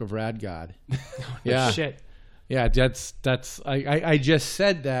the Book of Rad God. Yeah. Shit. Yeah, I just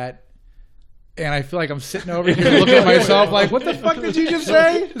said that, and I feel like I'm sitting over here looking at myself like, what the fuck did you just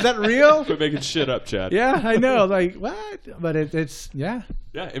say? Is that real? Quit making shit up, Chad. Yeah, I know. Like, what? But it's yeah.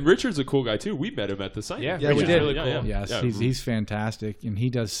 Yeah, and Richard's a cool guy, too. We met him at the site. Yeah, we did. Really cool. Yes, he's fantastic, and he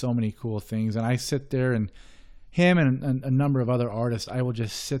does so many cool things. And I sit there, and him and a number of other artists, I will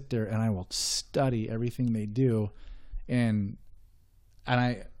just sit there, and I will study everything they do, and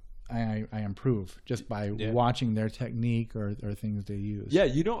I improve just by watching their technique or things they use. Yeah,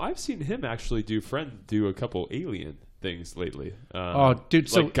 you know, I've seen him actually do a couple Alien things lately. Dude,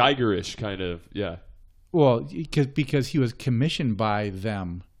 so like Geigerish kind of, yeah. Well, because he was commissioned by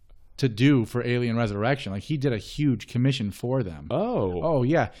them to do for Alien Resurrection. Like, he did a huge commission for them. Oh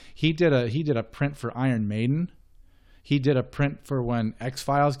yeah, he did a print for Iron Maiden. He did a print for when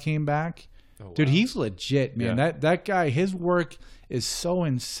X-Files came back. Oh, dude, wow. He's legit, man. Yeah. That guy, his work is so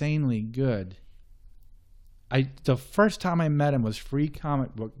insanely good. The first time I met him was Free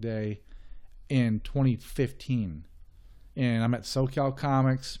Comic Book Day in 2015, and I'm at SoCal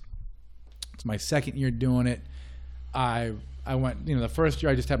Comics. It's my second year doing it. I went, the first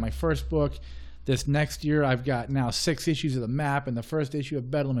year I just had my first book. This next year I've got now 6 issues of the map and the first issue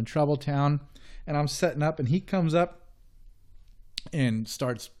of Bedlam in Troubletown, and I'm setting up, and he comes up and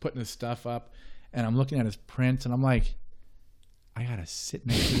starts putting his stuff up, and I'm looking at his prints, and I'm like, I gotta sit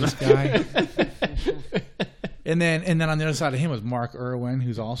next to this guy. and then on the other side of him was Mark Irwin,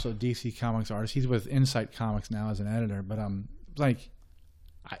 who's also a DC Comics artist. He's with Insight Comics now as an editor, but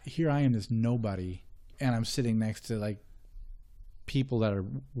here I am, this nobody, and I'm sitting next to like people that are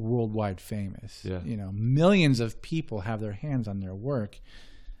worldwide famous. Yeah. Millions of people have their hands on their work,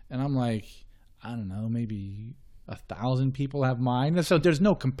 and I'm like, I don't know, maybe 1,000 people have mine. So there's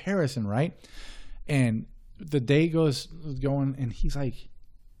no comparison, right? And the day goes going, and he's like,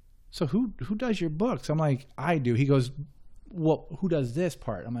 so who does your books? I'm like, I do. He goes, well, who does this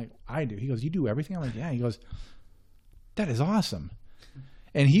part? I'm like, I do. He goes, you do everything? I'm like, yeah. He goes, that is awesome.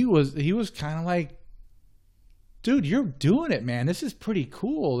 And he was kind of like, dude, you're doing it, man. This is pretty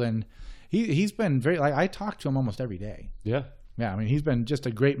cool. And he's been very, like, I talk to him almost every day. Yeah. Yeah. I mean, he's been just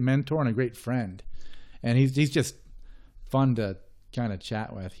a great mentor and a great friend. And he's just fun to kind of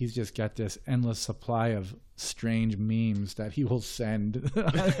chat with. He's just got this endless supply of strange memes that he will send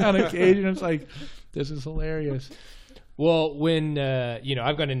on occasion. It's like, this is hilarious. Well, when,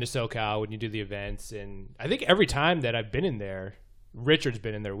 I've gone into SoCal when you do the events, and I think every time that I've been in there, Richard's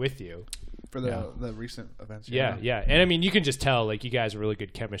been in there with you. For the recent events. Yeah. And I mean, you can just tell, like, you guys are really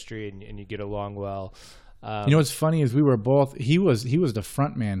good chemistry and you get along well. What's funny is we were both, he was the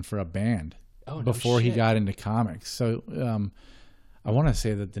front man for a band before he got into comics. So I want to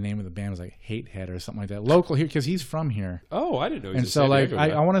say that the name of the band was like Hatehead or something like that. Local here, because he's from here. Oh, I didn't know. And so like,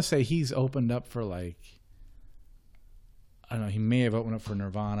 I want to say he's opened up for like, I don't know, he may have opened up for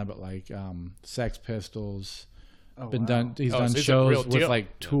Nirvana, but like Sex Pistols. He's done shows with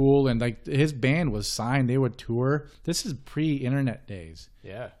like Tool, and like his band was signed. They would tour. This is pre-internet days.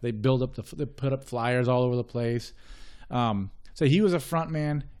 Yeah, they put up flyers all over the place. So he was a front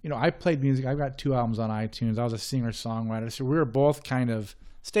man. I played music. I've got 2 albums on iTunes. I was a singer-songwriter. So we were both kind of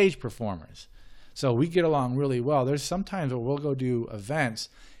stage performers. So we get along really well. There's sometimes where we'll go do events,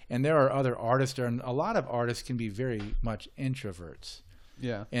 and there are other artists, and a lot of artists can be very much introverts.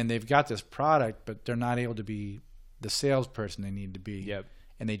 Yeah, and they've got this product, but they're not able to be the salesperson they need to be. Yep.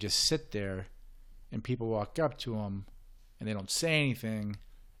 And they just sit there, and people walk up to them, and they don't say anything,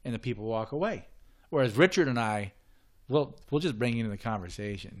 and the people walk away. Whereas Richard and I, we'll just bring you into the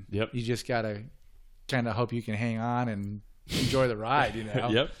conversation. Yep. You just gotta kind of hope you can hang on and enjoy the ride, you know.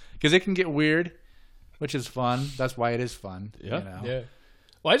 Yep. Because it can get weird, which is fun. That's why it is fun. Yeah. You know? Yeah.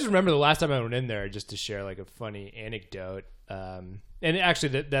 Well, I just remember the last time I went in there, just to share like a funny anecdote. And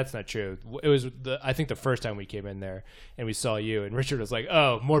actually, that's not true. It was I think the first time we came in there and we saw you, and Richard was like,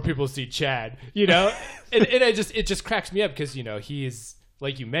 "Oh, more people see Chad," you know, and it just cracks me up because you know he's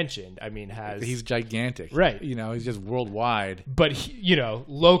like you mentioned. I mean, he's gigantic, right? You know, he's just worldwide. But you know,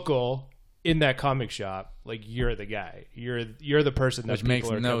 local in that comic shop, like you're the guy. You're the person that which makes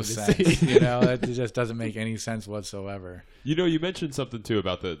no sense. You know, that just doesn't make any sense whatsoever. You know, you mentioned something too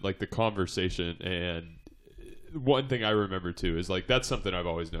about the conversation, and one thing I remember too is like that's something I've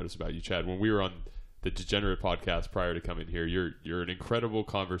always noticed about you, Chad. When we were on the Degenerate podcast prior to coming here, you're an incredible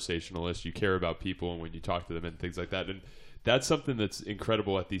conversationalist. You care about people, and when you talk to them and things like that, and that's something that's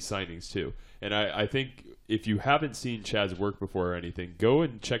incredible at these signings too. And I think if you haven't seen Chad's work before or anything, go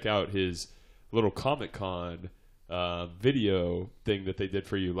and check out his little Comic-Con video thing that they did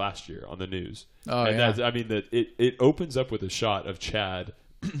for you last year on the news. Oh, and yeah. I mean that it opens up with a shot of Chad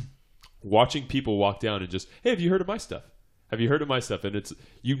watching people walk down and just, hey, have you heard of my stuff? Have you heard of my stuff? And it's,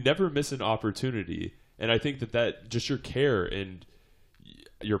 you never miss an opportunity. And I think that just your care and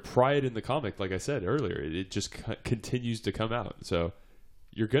your pride in the comic, like I said earlier, it just continues to come out. So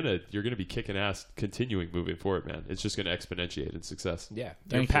you're gonna be kicking ass, continuing moving forward, man. It's just gonna exponentiate in success. Yeah,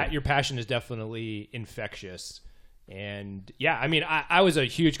 your passion is definitely infectious. And yeah, I mean, I was a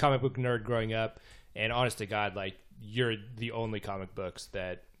huge comic book nerd growing up, and honest to God, like you're the only comic books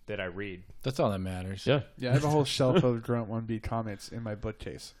that I read. That's all that matters. Yeah. Yeah, I have a whole shelf of Grunt 1B comics in my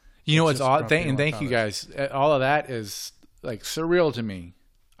bookcase. You know It's what's just odd? Grunt 1B Thank you comics. guys. All of that is like surreal to me.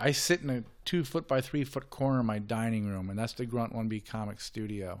 I sit in a 2 foot by 3 foot corner of my dining room, and that's the Grunt 1B Comics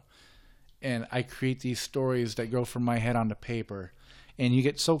studio. And I create these stories that go from my head onto paper. And you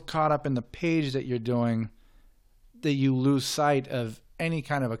get so caught up in the page that you're doing that you lose sight of any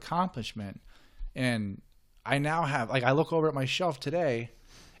kind of accomplishment. And I now have, like, I look over at my shelf today,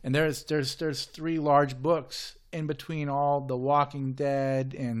 and there's 3 large books in between all the Walking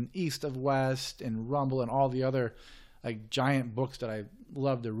Dead and East of West and Rumble and all the other like giant books that I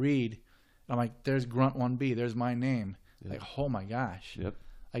love to read. I'm like, there's Grunt 1B, there's my name. Yeah. Like, oh my gosh. Yep.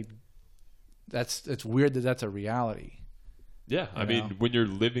 Like, it's weird that that's a reality. Yeah, I mean, when you're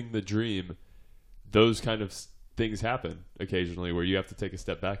living the dream, those kind of things happen occasionally where you have to take a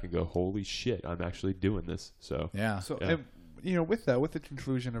step back and go, holy shit, I'm actually doing this. So yeah. So, yeah. you know, with the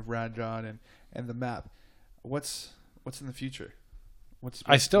conclusion of Rad John and the map, what's in the future?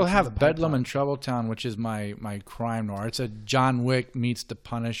 I still what's in have the Bedlam pipeline? and Troubletown, which is my crime noir. It's a John Wick meets The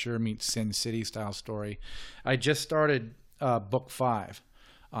Punisher meets Sin City style story. I just started book 5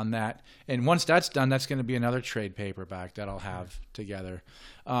 on that, and once that's done, that's going to be another trade paperback that I'll have together.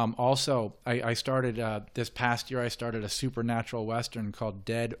 Also, I started this past year. I started a supernatural western called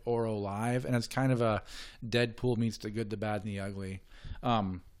Dead or Alive, and it's kind of a Deadpool meets The Good, the Bad, and the Ugly.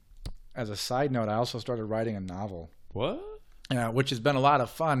 As a side note, I also started writing a novel. What? Which has been a lot of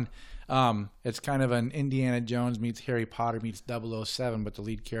fun. It's kind of an Indiana Jones meets Harry Potter meets 007, but the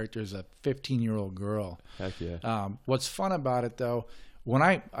lead character is a 15-year-old girl. Heck yeah. What's fun about it, though, when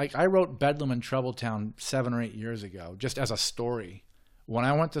I wrote Bedlam and Troubletown 7 or 8 years ago, just as a story. When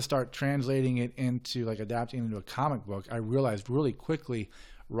I went to start translating it into, like, adapting it into a comic book, I realized really quickly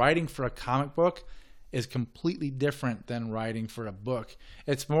writing for a comic book is completely different than writing for a book.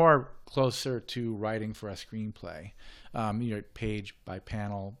 It's more closer to writing for a screenplay. Page by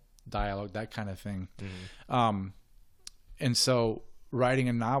panel, dialogue, that kind of thing. Mm-hmm. And so writing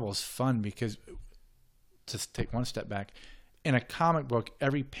a novel is fun because, to take one step back, in a comic book,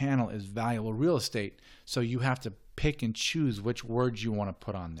 every panel is valuable real estate. So you have to pick and choose which words you want to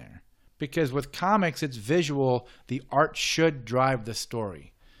put on there. Because with comics, it's visual. The art should drive the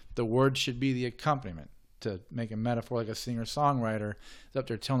story. The words should be the accompaniment. To make a metaphor, like a singer-songwriter is up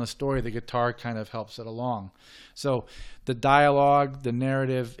there telling a story, the guitar kind of helps it along. So the dialogue, the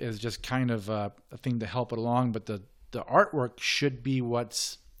narrative is just kind of a thing to help it along, but the artwork should be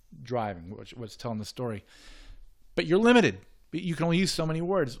what's driving, what's telling the story. But you're limited. You can only use so many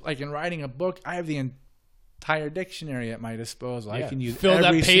words. Like in writing a book, I have the entire dictionary at my disposal. Yeah. I can use fill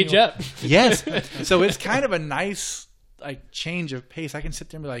that page up. Yes. So it's kind of a nice like change of pace. I can sit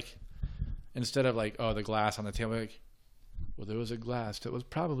there and be like, instead of like, oh, the glass on the table, like, well, there was a glass that was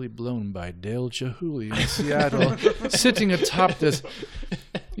probably blown by Dale Chihuly in Seattle, sitting atop this,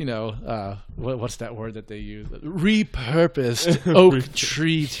 what's that word that they use? Repurposed oak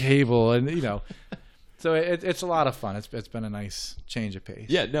tree table, and So it's a lot of fun. It's been a nice change of pace.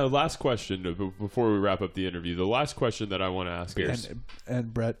 Yeah. No. Last question before we wrap up the interview. The last question that I want to ask is,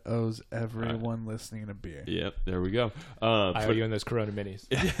 and Brett owes everyone listening a beer. Yep. There we go. I owe you on those Corona minis.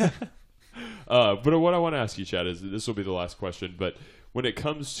 But what I want to ask you, Chad, is this will be the last question. But when it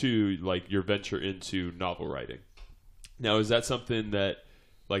comes to like your venture into novel writing, now is that something that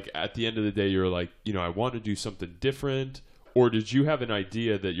like at the end of the day you're like, I want to do something different? Or did you have an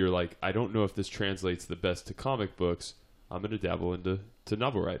idea that you're like, I don't know if this translates the best to comic books. I'm going to dabble into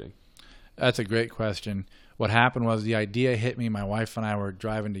novel writing. That's a great question. What happened was the idea hit me. My wife and I were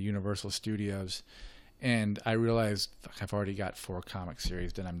driving to Universal Studios, and I realized, fuck, I've already got 4 comic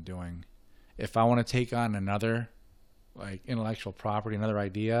series that I'm doing. If I want to take on another like intellectual property, another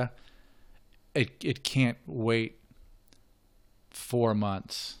idea, it can't wait 4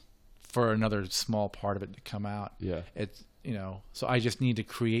 months for another small part of it to come out. Yeah. It's so I just need to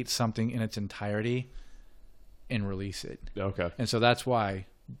create something in its entirety and release it. Okay. And so that's why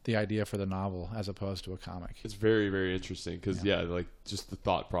the idea for the novel as opposed to a comic. It's very, very interesting because, like just the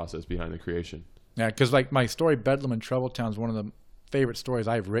thought process behind the creation. Yeah, because like my story, Bedlam in Troubletown, is one of the favorite stories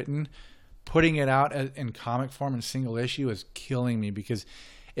I've written. Putting it out in comic form in single issue is killing me because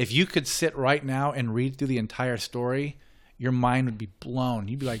if you could sit right now and read through the entire story, your mind would be blown.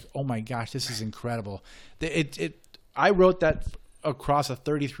 You'd be like, oh my gosh, this is incredible. I wrote that across a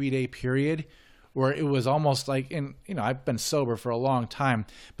 33-day period where it was almost like, I've been sober for a long time,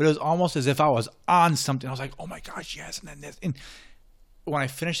 but it was almost as if I was on something. I was like, oh my gosh, yes. And then this. And when I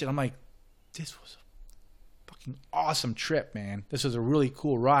finished it, I'm like, this was a fucking awesome trip, man. This was a really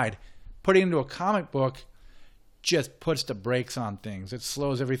cool ride. Putting it into a comic book just puts the brakes on things. It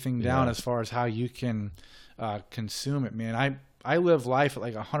slows everything down as far as how you can consume it, man. I live life at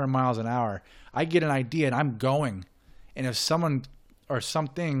like 100 miles an hour. I get an idea and I'm going. And if someone or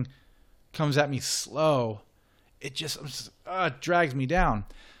something comes at me slow, it just drags me down.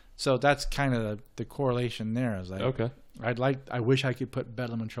 So that's kind of the correlation there. Is like, okay, I wish I could put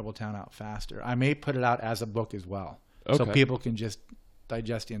Bedlam in Troubletown out faster. I may put it out as a book as well, so Okay. people can just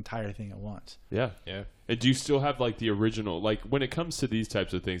digest the entire thing at once. Yeah. And do you still have like the original, like when it comes to these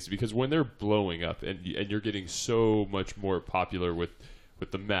types of things, because when they're blowing up and you're getting so much more popular with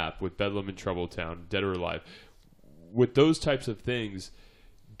the map, with Bedlam in Troubletown, Dead or Alive, with those types of things,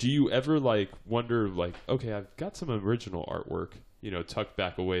 do you ever like wonder like, okay, I've got some original artwork, tucked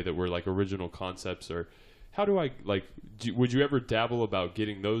back away that were like original concepts, or how do I like, would you ever dabble about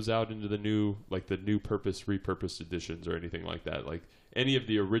getting those out into the new repurposed editions or anything like that? Like any of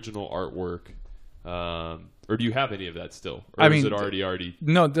the original artwork, or do you have any of that still? Or is it already?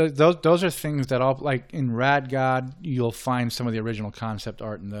 No, those are things that all, like in Rad God, you'll find some of the original concept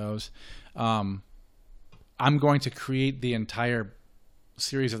art in those. I'm going to create the entire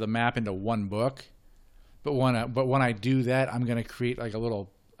series of the map into one book, but when I do that, I'm going to create like a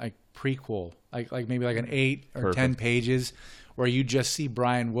little like prequel, like maybe like an 8 or 10 pages, where you just see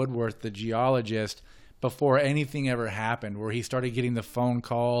Brian Woodworth, the geologist, before anything ever happened, where he started getting the phone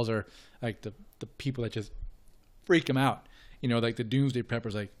calls or like the people that just freak him out. Like the Doomsday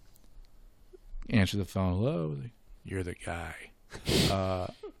Prepper's like, answer the phone, hello, you're the guy.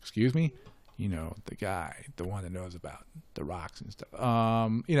 Excuse me? The guy, the one that knows about the rocks and stuff.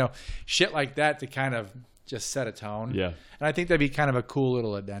 Shit like that to kind of just set a tone. Yeah. And I think that'd be kind of a cool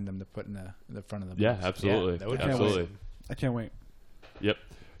little addendum to put in the front of the book. Yeah, absolutely. that would be absolutely. I can't wait. Yep.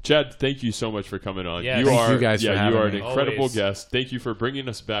 Chad, thank you so much for coming on. Yeah, you thank are, you guys for having you are an me. incredible Always. guest. Thank you for bringing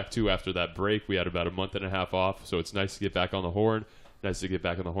us back too after that break. We had about a month and a half off, so it's nice to get back on the horn. Nice to get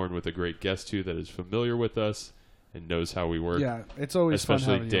back on the horn with a great guest too that is familiar with us and knows how we work. Yeah, it's always especially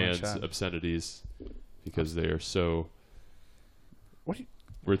fun having you on, Dan's Chad. obscenities, because they are so. What? Do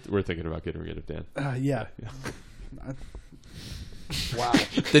We're thinking about getting rid of Dan. yeah. Wow.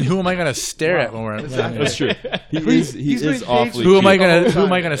 Then who am I going to stare at when we're? That's true. He He's is been awfully. Who am I cute. going the to? whole Who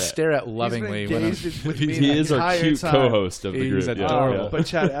am I time. going to stare at lovingly? He's been When I'm, engaged with me He the is our entire cute time. co-host of the He's group. Yeah. adorable. But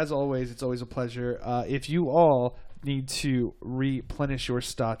Chad, as always, it's always a pleasure. If you all need to replenish your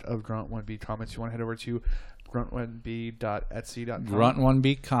stock of Grunt 1B comics, you want to head over to grunt1b.etsy.com.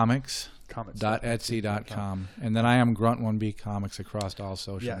 Grunt1bcomics.etsy.com, and then I am Grunt1B Comics across all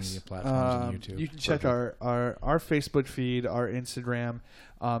social media platforms and YouTube. You can check our Facebook feed, our Instagram,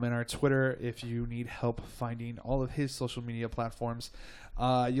 and our Twitter if you need help finding all of his social media platforms.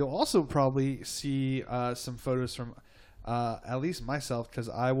 You'll also probably see some photos from at least myself, because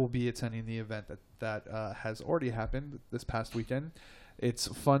I will be attending the event that has already happened this past weekend. It's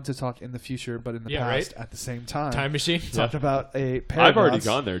fun to talk in the future, but in the past at the same time. Time machine. Talked about a paradox. I've already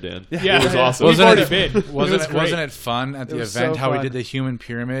gone there, Dan. Yeah, it was awesome. Wasn't it it fun at the event so how fun. we did the human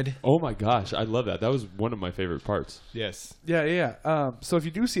pyramid? Oh my gosh, I love that. That was one of my favorite parts. Yes. Yeah. So if you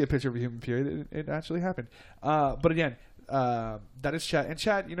do see a picture of a human pyramid, it actually happened. But again, that is chat. And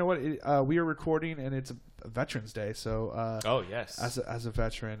chat, you know what? We are recording, and it's a Veterans Day. So oh yes, as a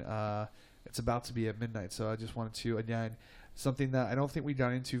veteran, it's about to be at midnight. So I just wanted to again. Something that I don't think we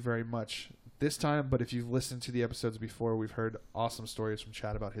got into very much this time, but if you've listened to the episodes before, we've heard awesome stories from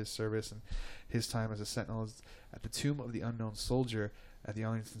Chad about his service and his time as a sentinel at the Tomb of the Unknown Soldier at the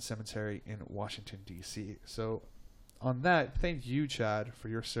Arlington Cemetery in Washington, D.C. So on that, thank you, Chad, for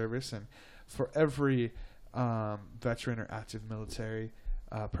your service, and for every veteran or active military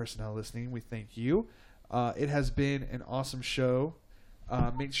personnel listening, we thank you. It has been an awesome show.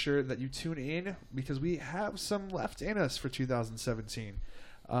 Make sure that you tune in because we have some left in us for 2017.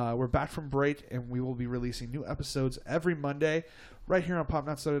 We're back from break, and we will be releasing new episodes every Monday right here on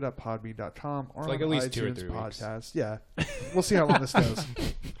popnotsoda.podbean.com or like on at least iTunes 2 or 3 podcast. weeks. Yeah, we'll see how long this goes.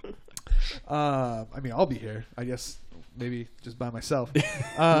 I mean, I'll be here. I guess maybe just by myself.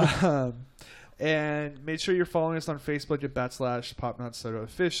 And make sure you're following us on Facebook at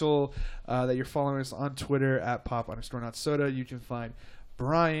 /PopNotSodaOfficial. That you're following us on Twitter at @pop_notsoda. You can find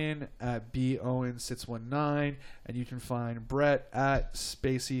Brian at BOwen619, and you can find Brett at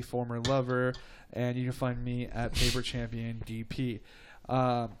Spacey Former Lover, and you can find me at Paper Champion DP.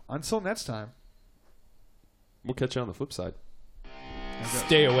 Until next time, we'll catch you on the flip side.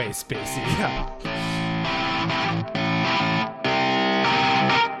 Stay away, Spacey. Yeah.